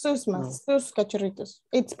 Sus cachorritos.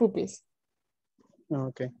 Its puppies.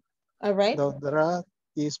 Okay. All right. Dog drag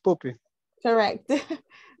is puppy. Correct.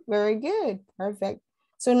 Very good. Perfect.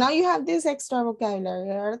 So now you have this extra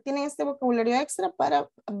vocabulary. Ahora tienen este vocabulario extra para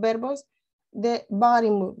verbos de body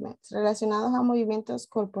movements relacionados a movimientos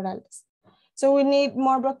corporales. So we need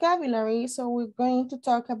more vocabulary. So we're going to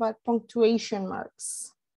talk about punctuation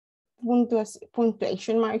marks.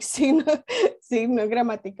 Punctuation marks, signos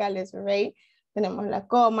gramaticales, right? Tenemos la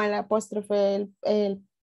coma, el apóstrofe, el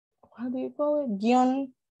how do you call it?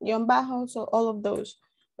 Guión bajo, so all of those,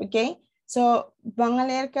 okay? So van a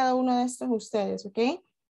leer cada uno de estos ustedes, okay?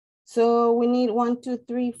 So we need 1, 2,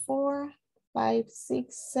 3, 4, 5,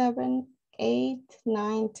 6, 7, 8,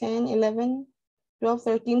 9, 10, 11, 12,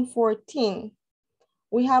 13, 14.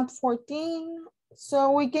 We have 14,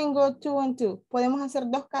 so we can go 2 and 2. Podemos hacer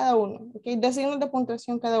 2 cada uno, okay? 2 signos de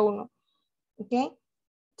puntuación cada uno, okay?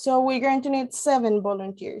 So we're going to need 7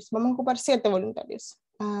 volunteers. Vamos a ocupar 7 voluntarios.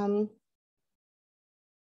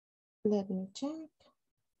 Let me check.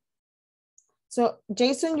 So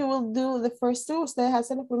Jason, you will do the first 2. Ustedes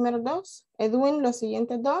hacen los primeros 2. Edwin, los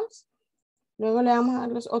siguientes 2. Luego le vamos a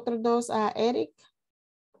dar los otros 2 a Eric,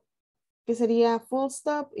 que sería full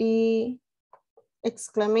stop y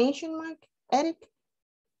exclamation mark, Eric.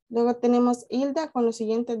 Luego tenemos Hilda con los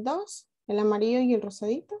siguientes 2, el amarillo y el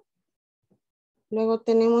rosadito. Luego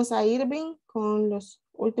tenemos a Irving con los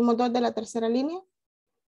últimos 2 de la tercera línea.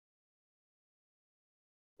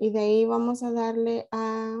 Y de ahí vamos a darle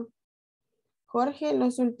a Jorge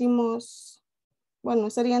los últimos, bueno,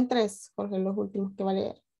 serían 3, Jorge, los últimos que va a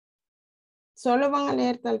leer. Solo van a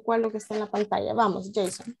leer tal cual lo que está en la pantalla. Vamos,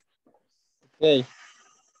 Jason. Ok.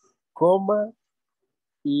 Coma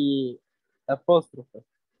y apóstrofe.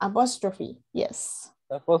 Apostrophe, yes.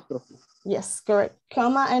 Apóstrofe. Yes, correct.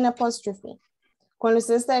 Comma and apostrophe. Cuando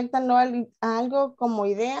usted está dictando algo como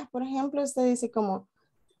ideas, por ejemplo, usted dice como,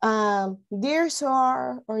 Dear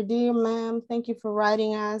sir or dear ma'am, thank you for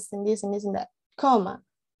writing us and this and this and that. Coma.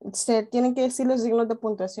 Usted tiene que decir los signos de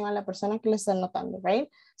puntuación a la persona que le está anotando, right?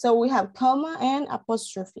 So we have comma and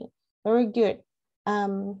apostrophe. Very good.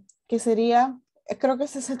 Que sería, creo que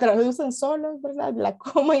se traducen solos, ¿verdad? La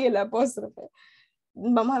coma y el apóstrofe.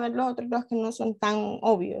 Vamos a ver los otros dos que no son tan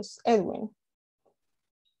obvios. Edwin.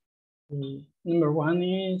 Number 1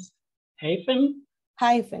 is hyphen.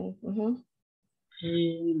 Hyphen. And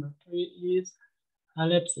number 3 is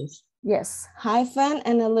ellipsis. Yes, hyphen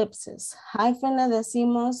and ellipsis. Hyphen le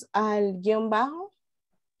decimos al guión bajo,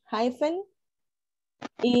 hyphen,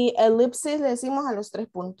 y ellipsis le decimos a los 3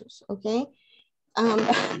 puntos, ¿ok?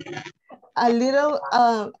 A little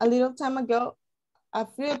time ago, a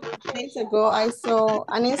few days ago, I saw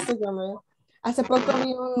an Instagram. Hace poco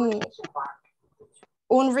vi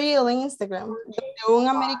un reel en Instagram donde un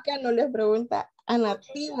americano les pregunta a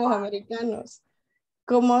nativos americanos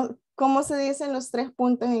 ¿cómo se dicen los 3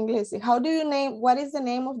 puntos en inglés? What is the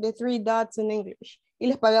name of the 3 dots in English? Y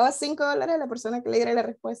les pagaba $5 a la persona que le diera la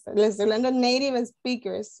respuesta. Les estoy hablando de native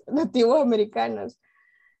speakers, nativos americanos.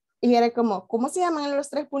 Y era como, ¿cómo se llaman los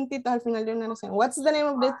 3 puntitos al final de una oración? What's the name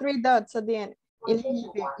of the 3 dots at the end? Y les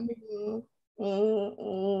dije,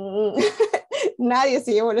 nadie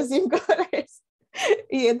se llevó los $5.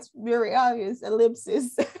 Y it's very obvious,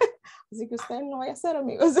 ellipsis. Así que ustedes no vayan a hacer,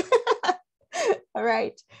 amigos. All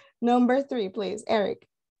right. Number 3, please, Eric.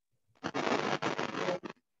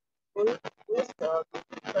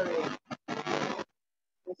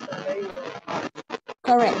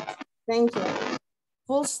 Correct. Thank you.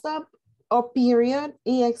 Full stop o period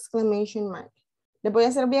y exclamation mark. Les voy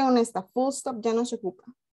a ser bien honesta. Full stop ya no se ocupa.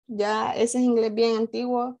 Ya ese es inglés bien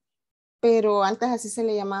antiguo, pero antes así se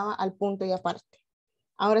le llamaba al punto y aparte.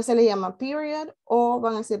 Ahora se le llama period o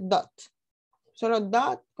van a ser dot. Solo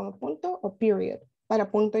dot como punto o period para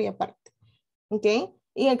punto y aparte. ¿Ok?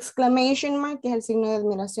 Y exclamation mark, que es el signo de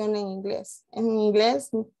admiración en inglés. En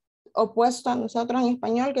inglés, opuesto a nosotros en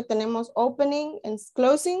español, que tenemos opening and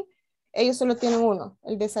closing, ellos solo tienen uno.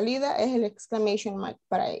 El de salida es el exclamation mark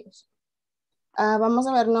para ellos. Vamos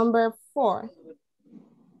a ver number 4.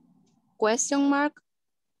 Question mark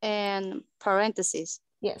and parentheses.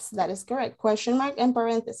 Yes, that is correct. Question mark and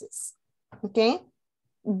parentheses. ¿Ok?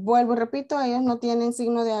 Vuelvo, repito, ellos no tienen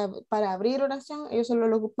signo para abrir oración, ellos solo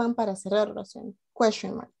lo ocupan para cerrar oración.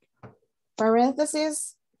 Question mark.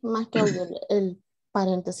 Paréntesis, más que obvio, el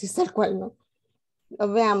paréntesis tal cual, ¿no? Lo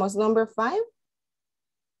veamos, number 5.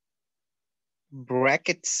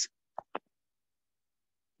 Brackets,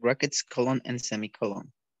 colon, and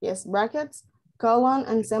semicolon. Yes, brackets, colon,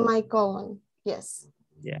 and semicolon. Yes.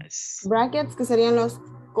 Yes. Brackets, que serían los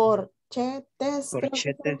corchetes.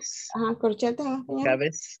 Corchetes. Ajá, corchetes en español.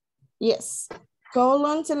 Llaves. Yes.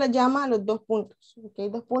 Colon se le llama a los 2 puntos. Ok,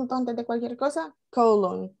 2 puntos antes de cualquier cosa.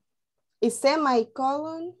 Colon. Y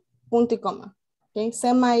semicolon, punto y coma. Ok,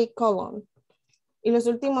 semicolon. Y los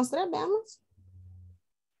últimos 3, veamos.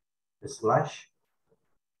 Slash.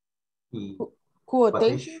 Y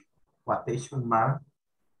quotation mark.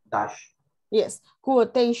 Dash. Yes.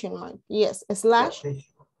 Quotation mark. Yes. Slash. Quotation.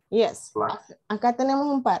 Yes. Slash. Acá tenemos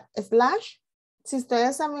un par. Slash. Si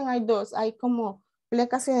ustedes saben, hay 2. Hay como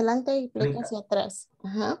pleca hacia adelante y pleca hacia atrás.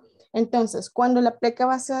 Ajá. Entonces, cuando la pleca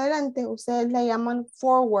va hacia adelante, ustedes la llaman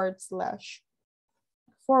forward slash.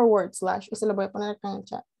 Forward slash. Y se lo voy a poner acá en el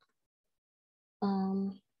chat.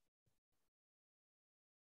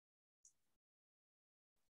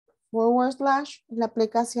 Forward slash, la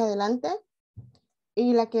pleca hacia adelante.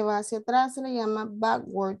 Y la que va hacia atrás se le llama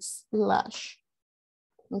backward slash.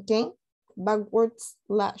 ¿Ok? Backward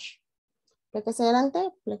slash. Pleca hacia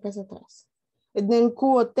adelante, pleca hacia atrás. And then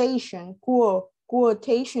quotation,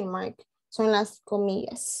 quotation mark, son las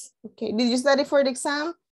comillas. Okay, did you study for the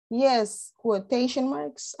exam? Yes, quotation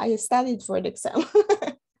marks. I studied for the exam.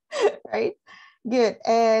 Right? Good.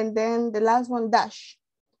 And then the last one, dash.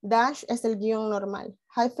 Dash es el guión normal.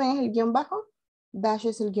 Hyphen es el guión bajo. Dash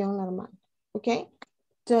es el guión normal. Okay?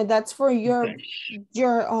 So that's for your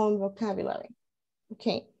own vocabulary.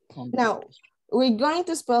 Okay. Now, we're going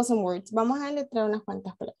to spell some words. Vamos a letrar unas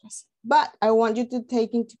cuantas palabras. But I want you to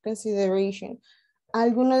take into consideration.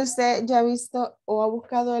 ¿Alguno de ustedes ya ha visto o ha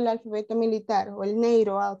buscado el alfabeto militar o el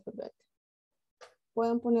NATO alphabet?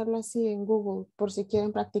 Pueden ponerlo así en Google por si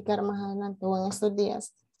quieren practicar más adelante o en estos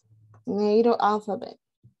días. NATO alphabet.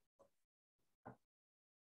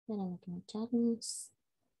 Espérame que me echamos.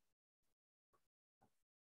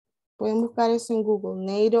 Pueden buscar eso en Google,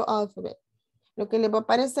 NATO alphabet. Lo que les va a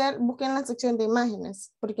aparecer, busquen la sección de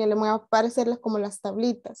imágenes, porque les va a aparecer como las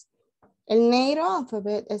tablitas. El NATO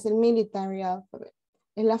alphabet es el military alphabet.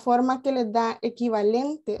 Es la forma que les da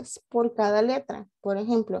equivalentes por cada letra. Por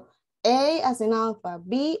ejemplo, A as in alpha,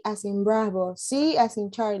 B as in bravo, C as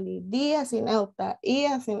in Charlie, D as in Delta, E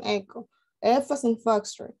as in echo, F as in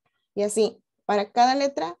foxtrot. Y así, para cada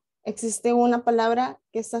letra existe una palabra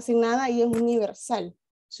que está asignada y es universal.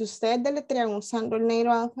 Si ustedes deletrean usando el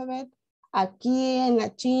negro alfabet, aquí en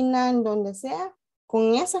la China, en donde sea,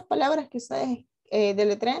 con esas palabras que ustedes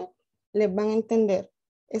deletrean, les van a entender.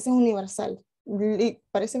 Ese es universal.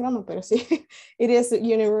 Parece broma, pero sí, it is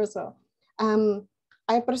universal.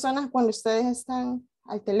 Hay personas cuando ustedes están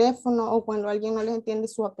al teléfono o cuando alguien no les entiende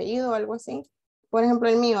su apellido o algo así. Por ejemplo,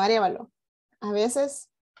 el mío, Arévalo. A veces,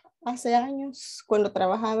 hace años, cuando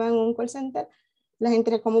trabajaba en un call center, la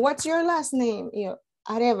gente era como, what's your last name? Y yo,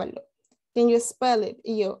 Arévalo. Can you spell it?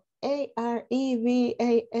 Y yo, Arevalo.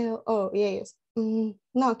 Y ellos,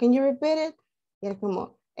 no, can you repeat it? Y era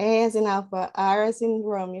como, A as in alpha, R as in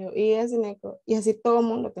Romeo, E as in echo. Y así todo el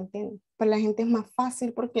mundo te entiende. Para la gente es más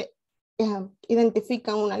fácil porque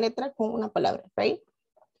identifican una letra con una palabra, right?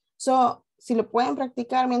 So, si lo pueden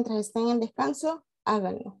practicar mientras estén en descanso,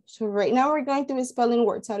 háganlo. So, right now we're going to be spelling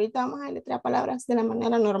words. Ahorita vamos a deletrear palabras de la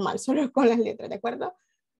manera normal, solo con las letras, ¿de acuerdo?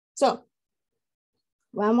 So,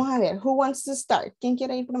 vamos a ver. Who wants to start? ¿Quién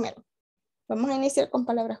quiere ir primero? Vamos a iniciar con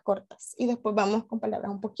palabras cortas y después vamos con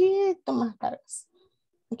palabras un poquito más largas.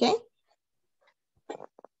 ¿Ok?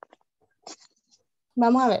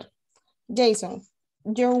 Vamos a ver. Jason,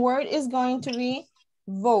 your word is going to be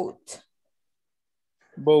vote.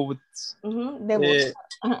 Vote. De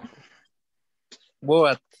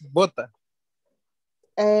Vote. Vota.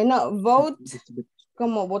 No, vote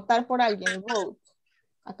como votar por alguien. Vote.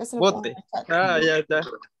 Acá se lo pongo en el chat. Ya.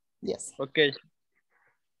 Yes. Ok.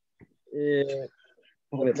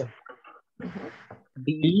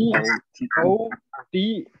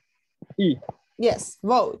 V-O-T-E. Yes,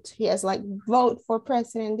 vote. Yes, like vote for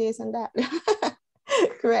president, this and that.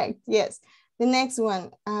 Correct, yes. The next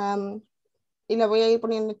one, y la voy a ir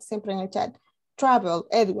poniendo siempre en el chat. Travel,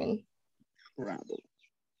 Edwin. Travel.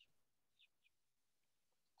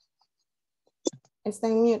 Está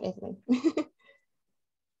en mute, Edwin.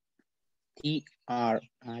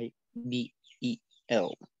 T-R-I-B-E-L.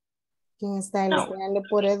 ¿Quién está esperando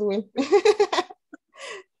por Edwin?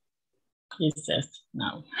 ISSS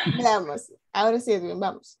now. Veamos. Ahora sí, Edwin,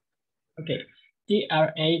 vamos. Okay.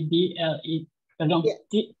 T-R-A-B-L-E. Perdón. Yeah.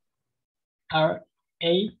 T-R-A-B-E-L.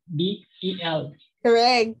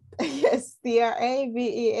 Correct. Yes,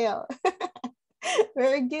 T-R-A-V-E-L.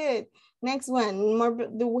 Very good. Next one.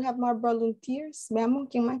 Do we have more volunteers? Veamos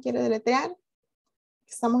quién más quiere deletrear.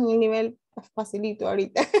 Estamos en el nivel facilito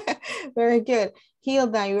ahorita. Very good.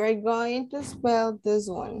 Hilda, you are going to spell this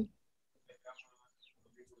one.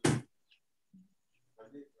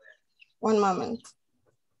 One moment.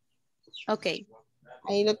 Okay.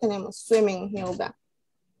 Ahí lo tenemos. Swimming, Hilda.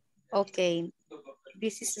 Okay.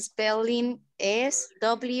 This is spelling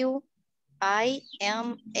S-W-I-M-M-I-N-G.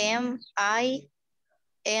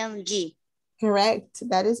 Correct.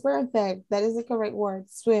 That is perfect. That is the correct word.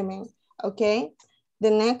 Swimming. Okay.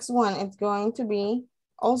 The next one is going to be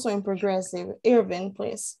also in progressive. Irvin,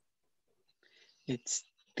 please. It's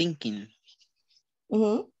thinking.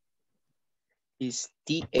 Mm-hmm. It's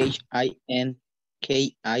T-H-I-N-K-I-N-G.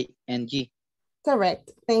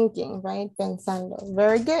 Correct. Thinking, right? Pensando.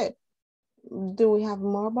 Very good. Do we have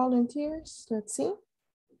more volunteers? Let's see.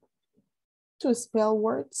 To spell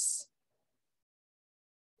words.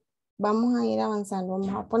 Vamos a ir avanzando. Vamos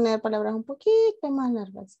a poner palabras un poquito más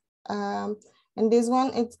largas. And this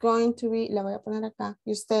one, it's going to be, la voy a poner acá.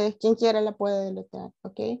 Y ustedes, quien quiera la puede deletrear,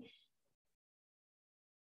 ¿ok?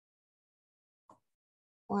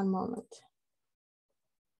 One moment.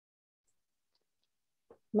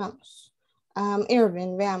 Vamos.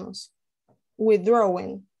 Irvin, veamos.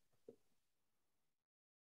 Withdrawing.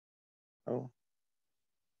 Oh.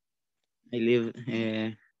 I leave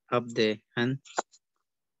up the hand.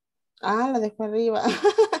 La dejo arriba.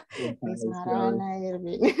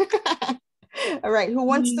 Irvin. All right, who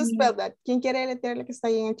wants to spell that? ¿Quién quiere leerle que está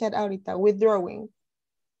ahí en el chat ahorita? Withdrawing.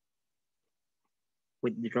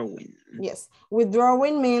 Withdrawing. Yes.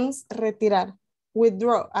 Withdrawing means retirar.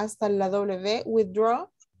 Withdraw, hasta la W. Withdraw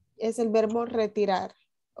es el verbo retirar.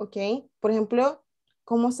 ¿Ok? Por ejemplo,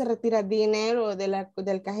 ¿cómo se retira dinero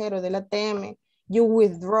del cajero, del ATM? You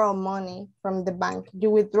withdraw money from the bank.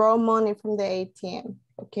 You withdraw money from the ATM.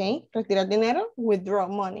 ¿Ok? Retirar dinero, withdraw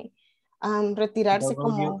money. Retirarse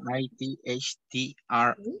como...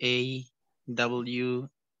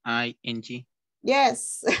 W-I-T-H-T-R-A-W-I-N-G.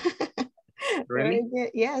 Yes. Really? Very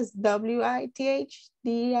good. Yes,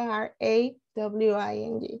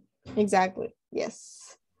 W-I-T-H-D-R-A-W-I-N-G. Exactly.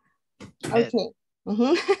 Yes. Okay.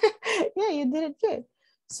 Yeah, you did it good.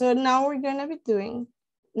 So now we're gonna be doing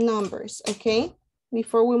numbers, okay?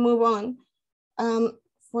 Before we move on,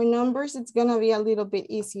 for numbers, it's gonna be a little bit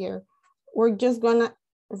easier. We're just gonna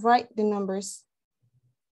write the numbers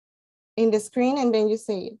in the screen and then you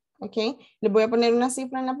say it, okay? Les voy a poner una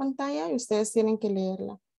cifra en la pantalla y ustedes tienen que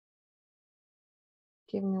leerla.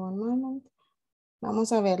 Give me one moment.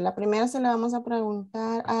 Vamos a ver, la primera se la vamos a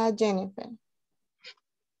preguntar a Jennifer.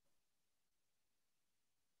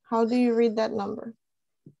 How do you read that number?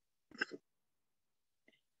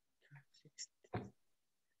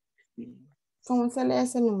 ¿Cómo se lee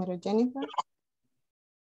ese número, Jennifer?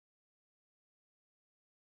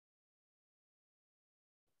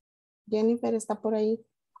 Jennifer está por ahí.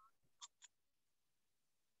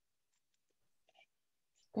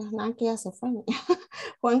 Pues nada, que ya se fue.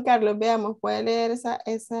 Juan Carlos, veamos, ¿puede leer esa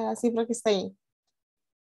cifra que está ahí?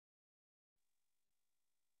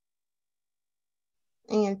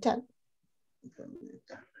 En el chat.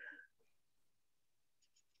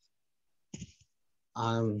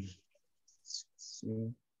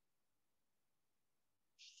 Sí.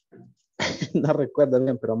 No recuerdo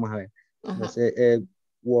bien, pero vamos a ver. No sé,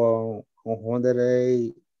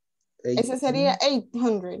 108. Ese sería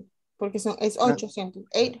 800, porque es 800.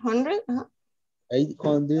 800,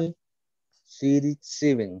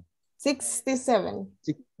 867. 67.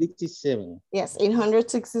 Yes,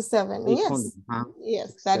 867. 800.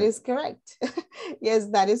 Yes, that is correct.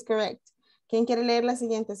 Yes, that is correct. ¿Quién quiere leer la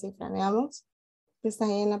siguiente cifra? Veamos. Que está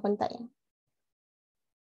ahí en la pantalla.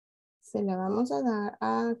 Se la vamos a dar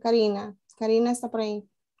a Karina. Karina está por ahí.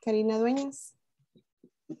 Karina Dueñas.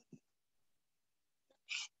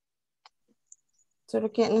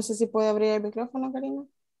 Solo que no sé si puede abrir el micrófono, Karina.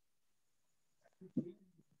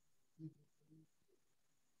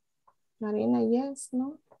 Karina, yes,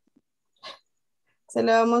 ¿no? Se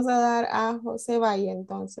le vamos a dar a José Valle,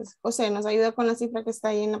 entonces. José, nos ayuda con la cifra que está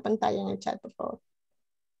ahí en la pantalla, en el chat, por favor.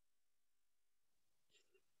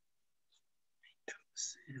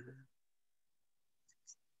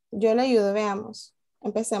 Yo le ayudo, veamos.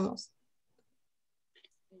 Empecemos.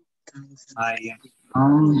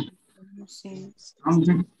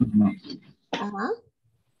 Ajá.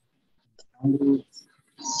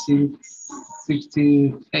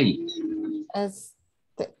 68.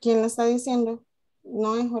 ¿Quién lo está diciendo?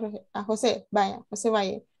 No es Jorge. A José, vaya, José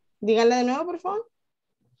Valle. Díganle de nuevo, por favor.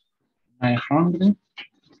 900.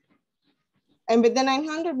 En vez de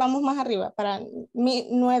 900, vamos más arriba, para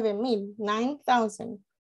 9,000. 9,000.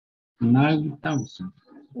 9,000.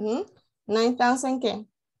 9,000 ¿qué?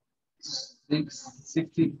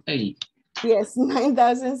 668. Yes,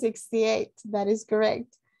 9,068. That is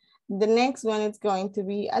correct. The next one is going to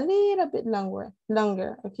be a little bit longer,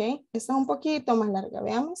 okay? Esta es un poquito más larga,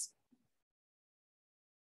 veamos.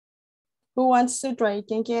 Who wants to try?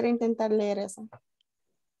 ¿Quién quiere intentar leer esa?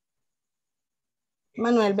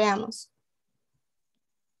 Manuel, veamos.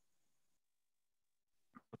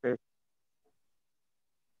 Okay.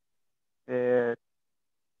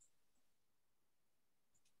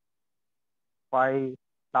 5,000.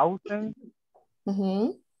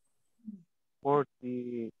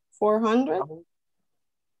 400.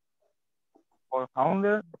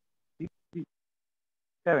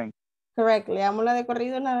 467. Correct. Leámosla de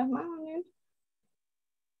corrido una vez más, Manuel.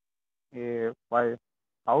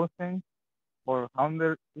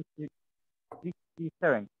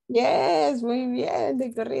 5,467. Yes, muy bien,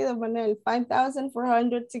 de corrido, Manuel.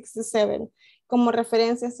 5,467. Como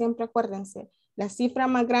referencia, siempre acuérdense, la cifra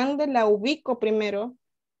más grande la ubico primero,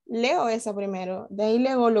 leo esa primero, de ahí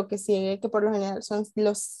leo lo que sigue, que por lo general son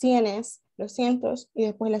los cienes, los cientos, y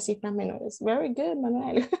después las cifras menores. Very good,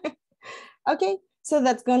 Manuel. Okay, so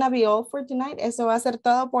that's gonna be all for tonight. Eso va a ser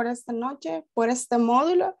todo por esta noche, por este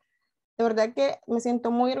módulo. De verdad que me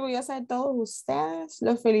siento muy orgullosa de todos ustedes.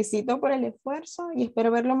 Los felicito por el esfuerzo y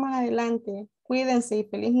espero verlos más adelante. Cuídense y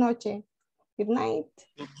feliz noche. Good night.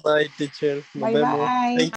 Bye, teacher. Nos Bye, vemos. bye.